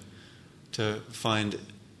body to find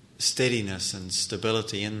steadiness and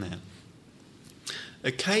stability in that.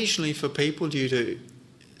 Occasionally for people, due to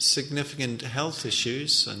significant health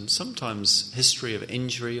issues and sometimes history of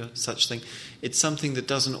injury or such thing, it's something that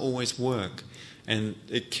doesn't always work. And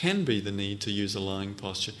it can be the need to use a lying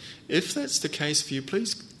posture. If that's the case for you,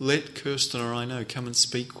 please let Kirsten or I know. Come and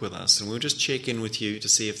speak with us, and we'll just check in with you to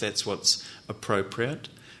see if that's what's appropriate,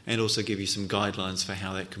 and also give you some guidelines for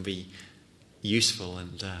how that can be useful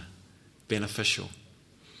and beneficial.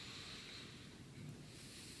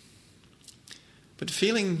 But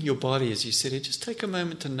feeling your body as you sit here, just take a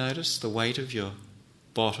moment to notice the weight of your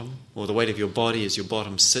bottom, or the weight of your body as your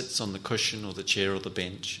bottom sits on the cushion or the chair or the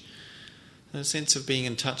bench. A sense of being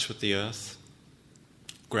in touch with the earth,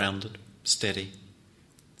 grounded, steady.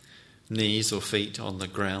 Knees or feet on the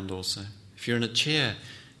ground also. If you're in a chair,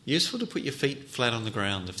 useful to put your feet flat on the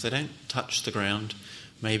ground. If they don't touch the ground,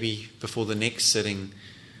 Maybe before the next sitting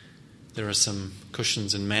there are some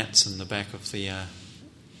cushions and mats in the back of the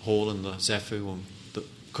hall in the zafu or the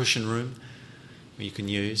cushion room where you can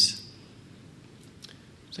use.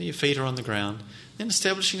 So your feet are on the ground. Then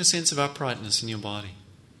establishing a sense of uprightness in your body.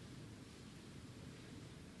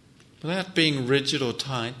 Without being rigid or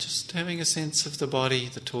tight, just having a sense of the body,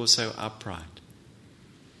 the torso upright.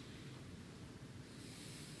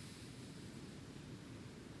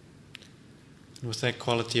 And with that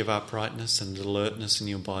quality of uprightness and alertness in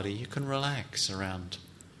your body, you can relax around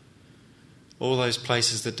all those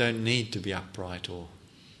places that don't need to be upright or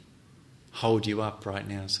hold you up right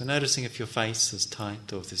now. So noticing if your face is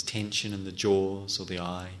tight or if there's tension in the jaws or the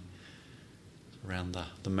eye, around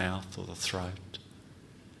the mouth or the throat.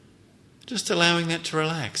 Just allowing that to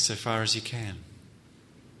relax so far as you can.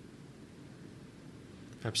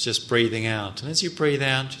 Perhaps just breathing out. And as you breathe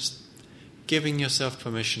out, just giving yourself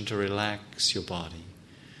permission to relax your body,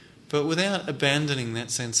 but without abandoning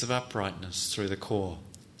that sense of uprightness through the core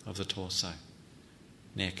of the torso,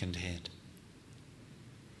 neck and head.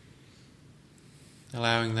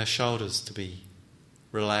 Allowing the shoulders to be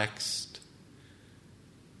relaxed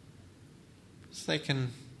so they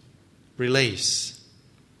can release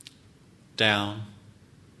down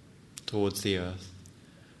towards the earth,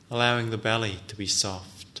 allowing the belly to be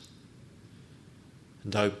soft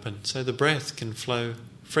and open so the breath can flow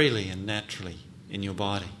freely and naturally in your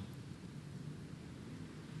body.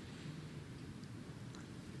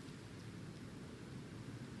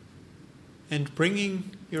 And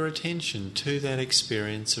bringing your attention to that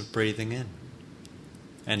experience of breathing in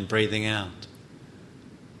and breathing out.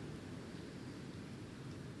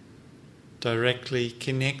 Directly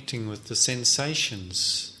connecting with the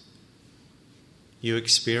sensations you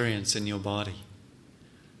experience in your body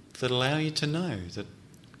that allow you to know, that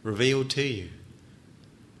reveal to you,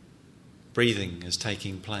 breathing is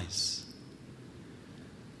taking place.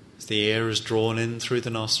 As the air is drawn in through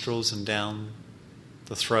the nostrils and down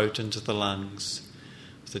the throat into the lungs,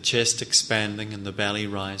 with the chest expanding and the belly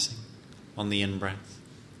rising on the in-breath.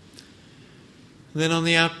 And then on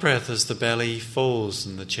the out-breath, as the belly falls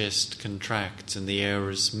and the chest contracts and the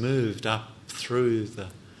air is moved up through the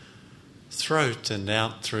throat and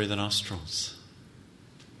out through the nostrils.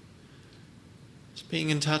 Just being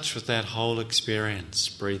in touch with that whole experience,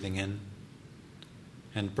 breathing in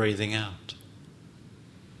and breathing out.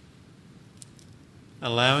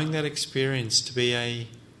 Allowing that experience to be a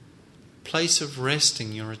place of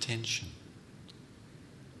resting your attention,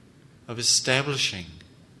 of establishing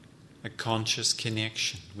a conscious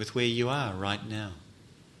connection with where you are right now,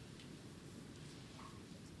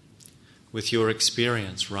 with your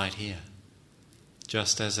experience right here,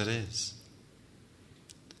 just as it is.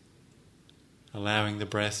 Allowing the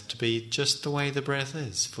breath to be just the way the breath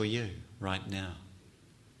is for you right now.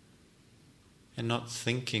 And not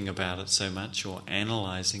thinking about it so much or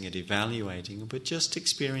analysing it, evaluating it, but just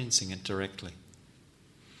experiencing it directly.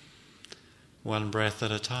 One breath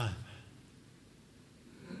at a time.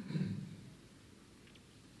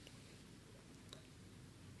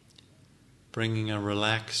 Bringing a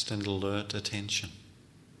relaxed and alert attention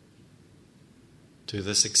to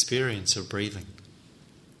this experience of breathing.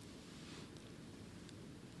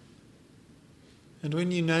 And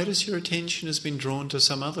when you notice your attention has been drawn to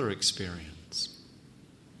some other experience,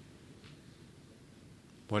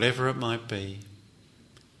 whatever it might be,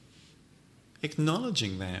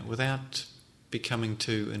 acknowledging that without becoming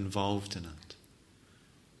too involved in it,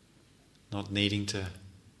 not needing to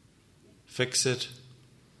fix it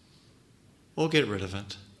or get rid of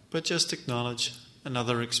it, but just acknowledge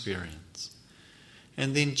another experience,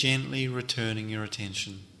 and then gently returning your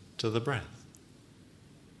attention to the breath.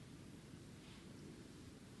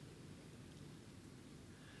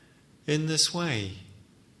 In this way,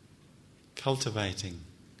 cultivating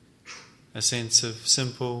a sense of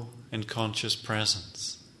simple and conscious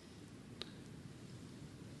presence,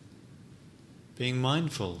 being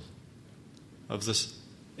mindful of this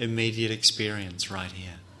immediate experience right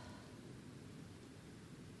here.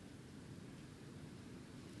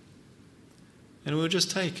 And we'll just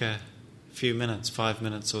take a few minutes, 5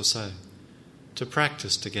 minutes or so, to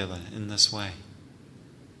practice together in this way.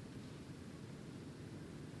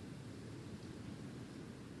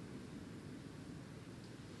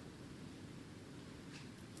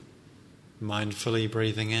 Mindfully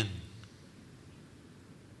breathing in.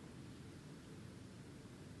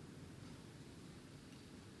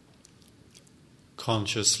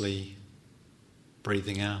 Consciously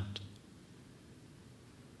breathing out.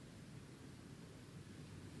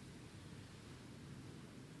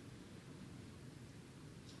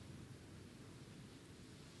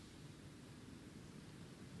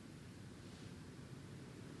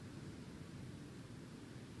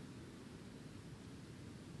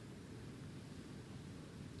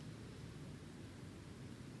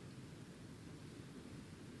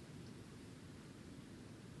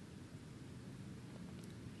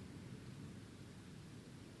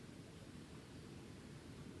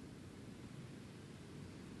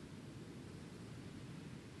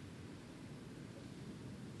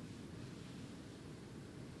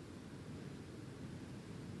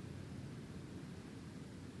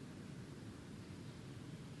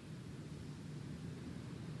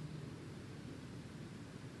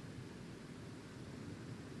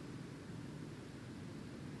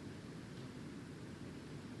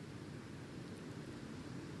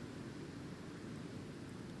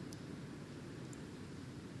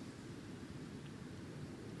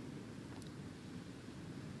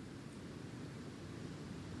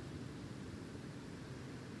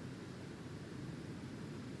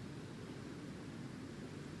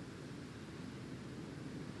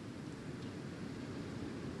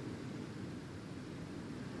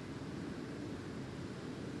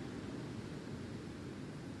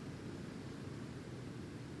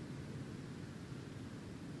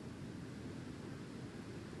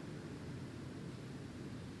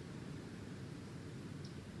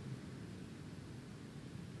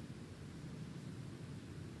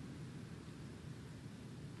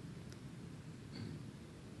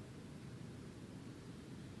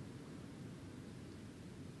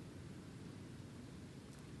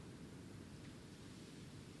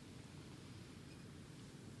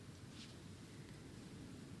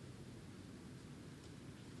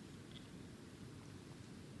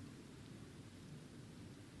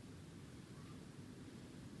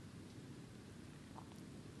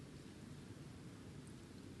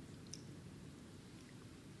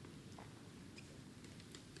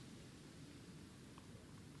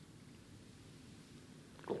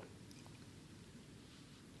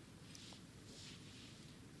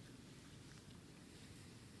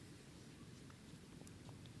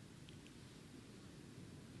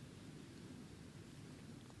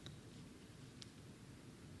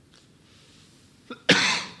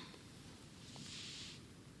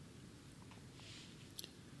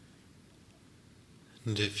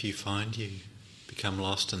 And if you find you become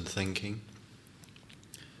lost in thinking,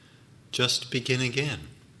 just begin again,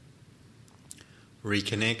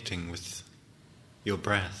 reconnecting with your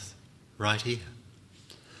breath right here.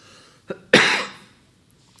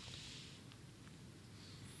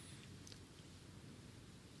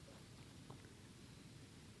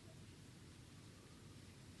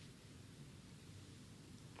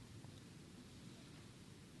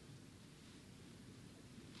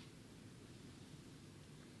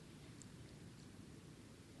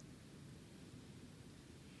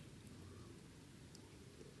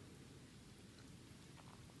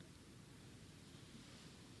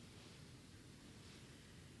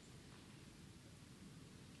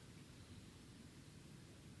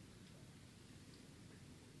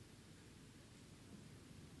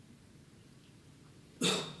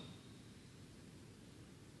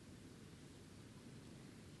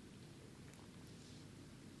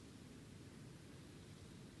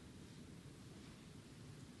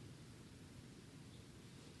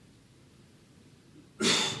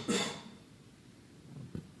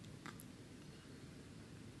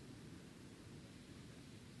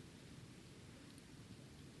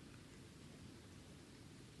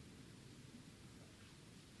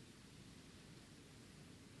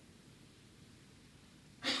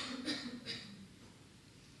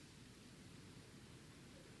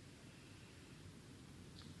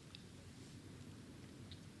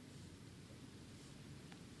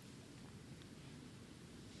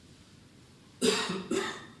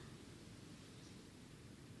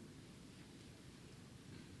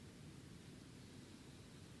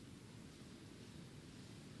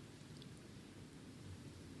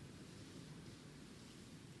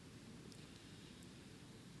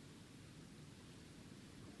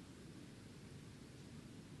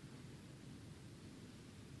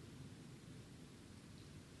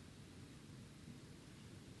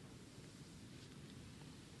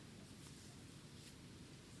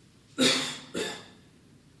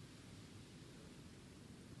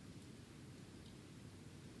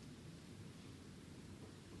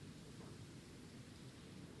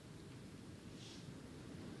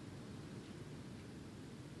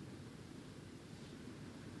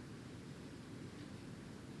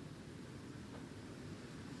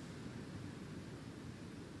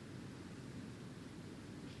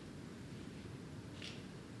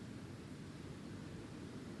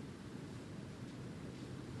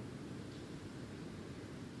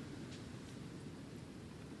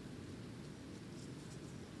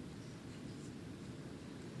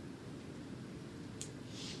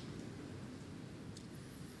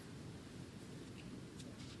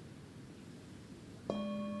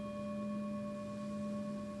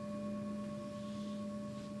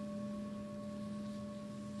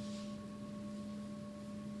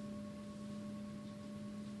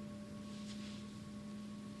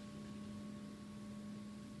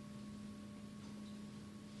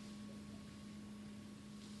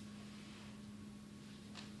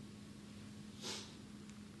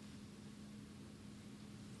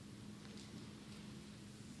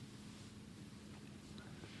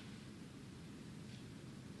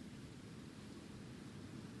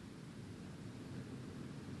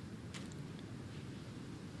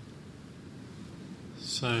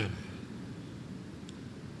 So,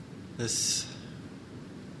 this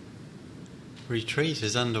retreat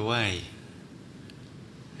is underway,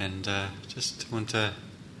 and just want to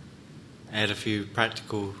add a few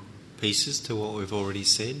practical pieces to what we've already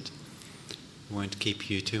said. I won't keep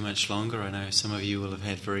you too much longer. I know some of you will have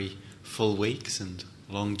had very full weeks and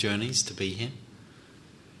long journeys to be here.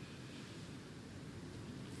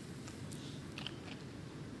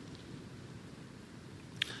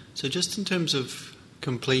 So just in terms of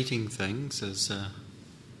completing things, as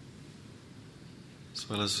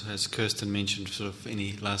well as Kirsten mentioned, sort of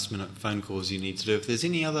any last minute phone calls you need to do. If there's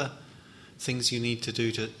any other things you need to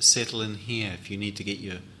do to settle in here, if you need to get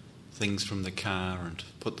your things from the car and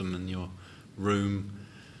put them in your room,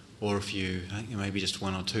 or if you, I think there may be just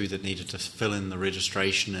one or two that needed to fill in the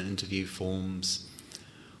registration and interview forms,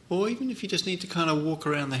 or even if you just need to kind of walk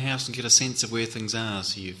around the house and get a sense of where things are,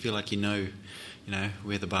 so you feel like you know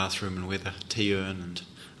where the bathroom and where the tea urn and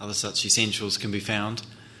other such essentials can be found,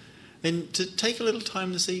 then to take a little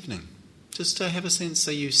time this evening, just to have a sense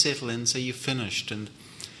so you settle in, so you've finished, and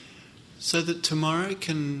so that tomorrow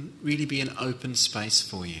can really be an open space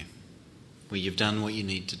for you, where you've done what you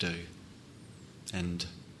need to do, and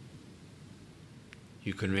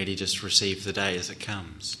you can really just receive the day as it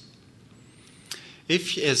comes.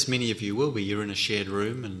 If, as many of you will be, you're in a shared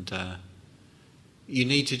room and you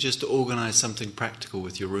need to just organise something practical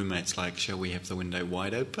with your roommates, like shall we have the window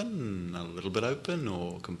wide open, a little bit open,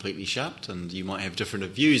 or completely shut, and you might have different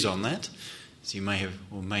views on that, as you may have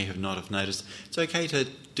or may have not have noticed. It's okay to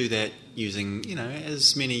do that using,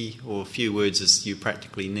 as many or few words as you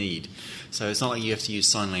practically need. So it's not like you have to use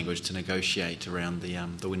sign language to negotiate around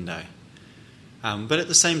the window. But at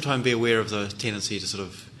the same time, be aware of the tendency to sort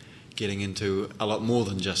of getting into a lot more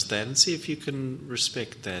than just that, and see if you can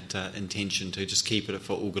respect that intention to just keep it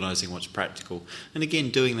for organising what's practical. And again,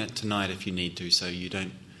 doing that tonight if you need to, so you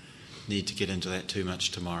don't need to get into that too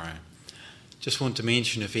much tomorrow. Just want to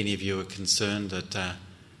mention, if any of you are concerned, that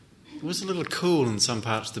it was a little cool in some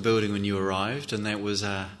parts of the building when you arrived, and that was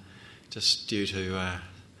just due to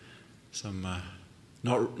some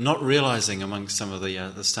not realising amongst some of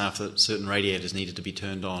the staff that certain radiators needed to be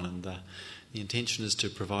turned on, and the intention is to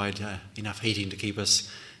provide enough heating to keep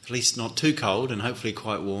us at least not too cold and hopefully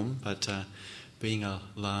quite warm, but being a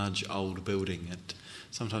large old building, it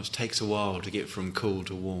sometimes takes a while to get from cool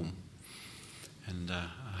to warm. And I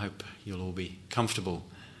hope you'll all be comfortable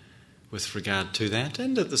with regard to that.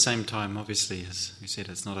 And at the same time, obviously, as we said,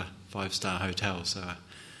 it's not a 5-star hotel, so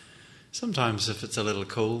sometimes if it's a little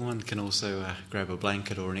cool, one can also grab a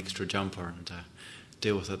blanket or an extra jumper and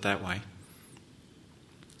deal with it that way.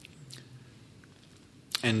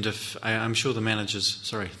 And I'm sure the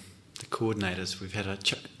coordinators, we've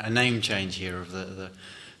had a name change here of the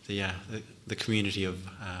community of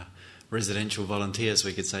residential volunteers,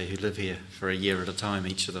 we could say, who live here for a year at a time.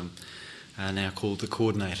 Each of them are now called the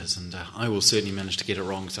coordinators, and I will certainly manage to get it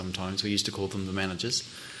wrong sometimes. We used to call them the managers,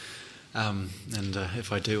 and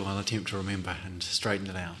if I do, I'll attempt to remember and straighten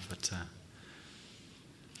it out, but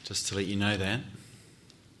just to let you know that.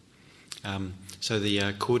 So the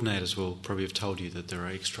coordinators will probably have told you that there are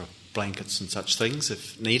extra blankets and such things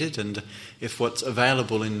if needed, and if what's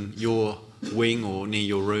available in your wing or near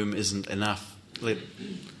your room isn't enough,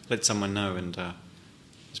 let someone know, and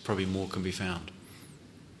there's probably more can be found.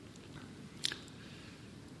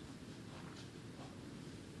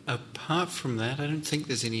 Apart from that, I don't think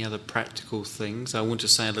there's any other practical things. I want to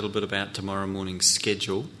say a little bit about tomorrow morning's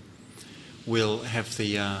schedule. We'll have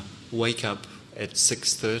the wake up at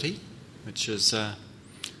 6:30, which is,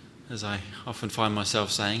 as I often find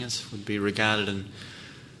myself saying, would be regarded in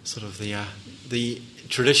sort of the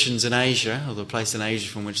traditions in Asia, or the place in Asia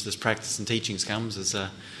from which this practice and teachings comes, is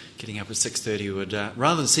getting up at 6:30 would,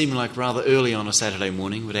 rather than seem like rather early on a Saturday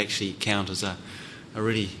morning, would actually count as a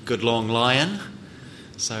really good long lie-in.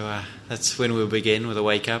 So that's when we'll begin with a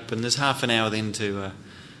wake up, and there's half an hour then to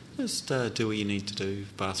just do what you need to do,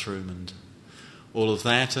 bathroom and all of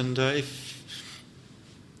that. And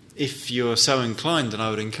if you're so inclined, then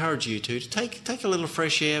I would encourage you to take a little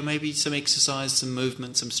fresh air, maybe some exercise, some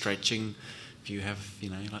movement, some stretching. If you have,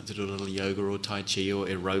 you like to do a little yoga or Tai Chi or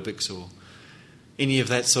aerobics or any of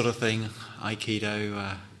that sort of thing,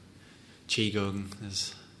 Aikido,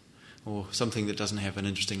 Qigong, or something that doesn't have an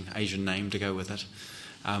interesting Asian name to go with it.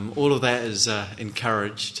 All of that is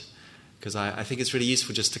encouraged, because I think it's really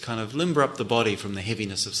useful just to kind of limber up the body from the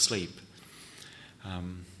heaviness of sleep.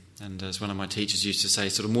 And as one of my teachers used to say,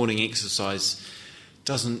 sort of morning exercise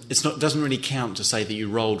doesn't really count to say that you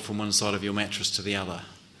rolled from one side of your mattress to the other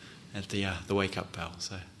at the wake up bell.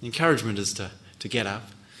 So the encouragement is to get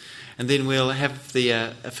up, and then we'll have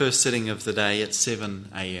the first sitting of the day at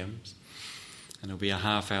 7 a.m. and it'll be a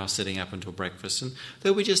half-hour sitting up until breakfast, and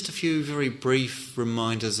there'll be just a few very brief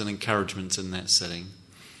reminders and encouragements in that sitting.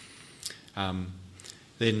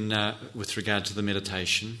 Then with regard to the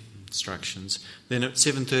meditation instructions, then at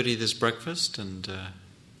 7:30 there's breakfast, and a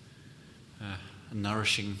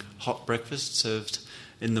nourishing hot breakfast served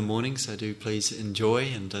in the morning, so do please enjoy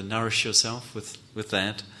and nourish yourself with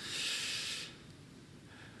that.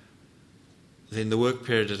 Then the work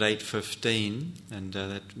period at 8:15, and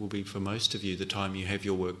that will be for most of you the time you have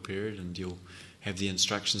your work period, and you'll have the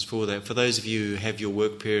instructions for that. For those of you who have your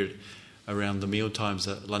work period around the meal times,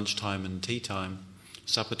 at lunchtime and tea time,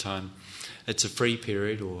 supper time, it's a free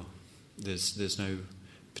period, or there's no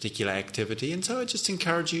particular activity, and so I just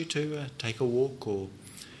encourage you to take a walk or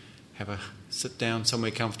have a sit down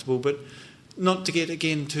somewhere comfortable, but not to get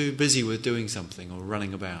again too busy with doing something or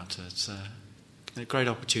running about. It's a great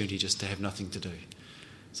opportunity just to have nothing to do,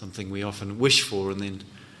 something we often wish for and then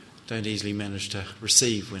don't easily manage to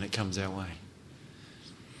receive when it comes our way.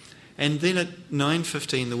 And then at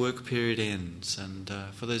 9:15 the work period ends, and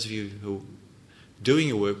for those of you who are doing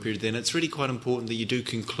your work period, then it's really quite important that you do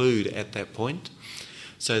conclude at that point,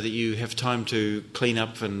 so that you have time to clean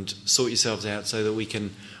up and sort yourselves out, so that we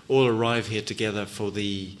can all arrive here together for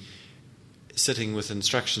the sitting with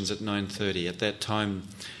instructions at 9:30. At that time,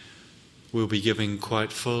 we'll be giving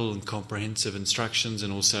quite full and comprehensive instructions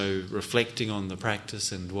and also reflecting on the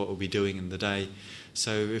practice and what we'll be doing in the day.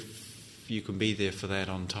 So if you can be there for that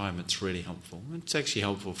on time, it's really helpful. It's actually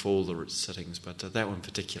helpful for all the sittings, but that one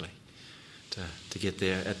particularly, to get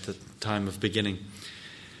there at the time of beginning.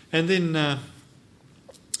 And then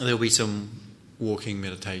there'll be some walking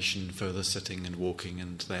meditation, further sitting and walking,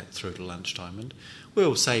 and that through to lunchtime. And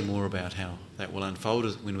we'll say more about how that will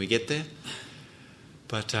unfold when we get there.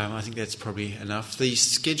 But I think that's probably enough. The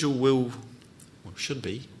schedule should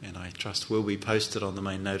be, and I trust will be posted on the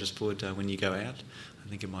main notice board when you go out. I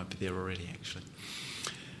think it might be there already, actually.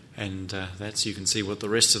 And that's, you can see what the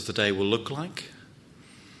rest of the day will look like.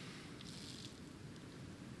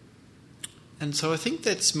 And so I think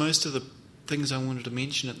that's most of the things I wanted to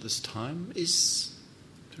mention at this time. Is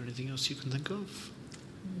there anything else you can think of?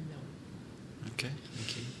 No. Okay,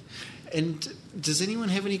 thank you. And does anyone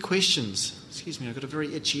have any questions? Excuse me, I've got a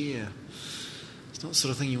very itchy ear. It's not the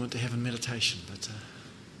sort of thing you want to have in meditation, but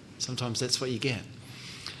sometimes that's what you get.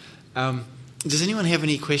 Does anyone have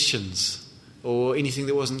any questions or anything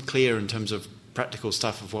that wasn't clear in terms of practical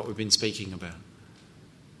stuff of what we've been speaking about?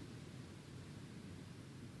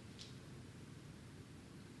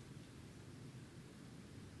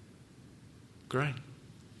 Great.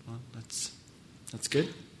 Well, that's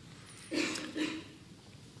good.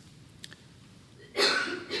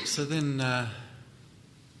 So then,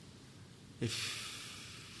 if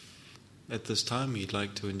at this time you'd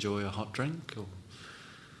like to enjoy a hot drink or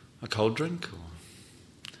a cold drink or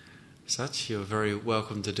such, you're very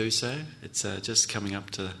welcome to do so. It's just coming up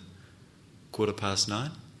to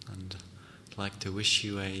 9:15, and I'd like to wish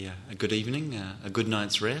you a good evening, a good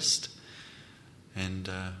night's rest, and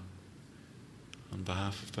on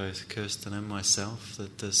behalf of both Kirsten and myself,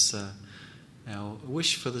 that this our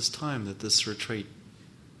wish for this time, that this retreat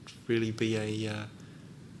really be a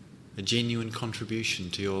genuine contribution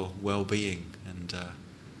to your well-being and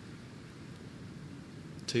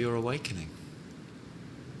to your awakening.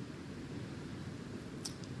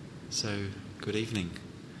 So, good evening,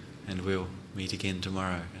 and we'll meet again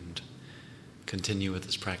tomorrow and continue with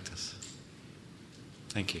this practice.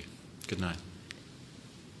 Thank you. Good night.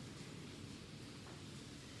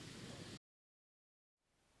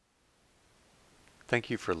 Thank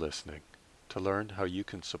you for listening. To learn how you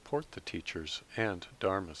can support the teachers and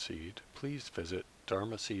Dharma Seed, please visit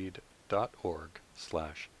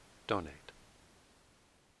dharmaseed.org/donate.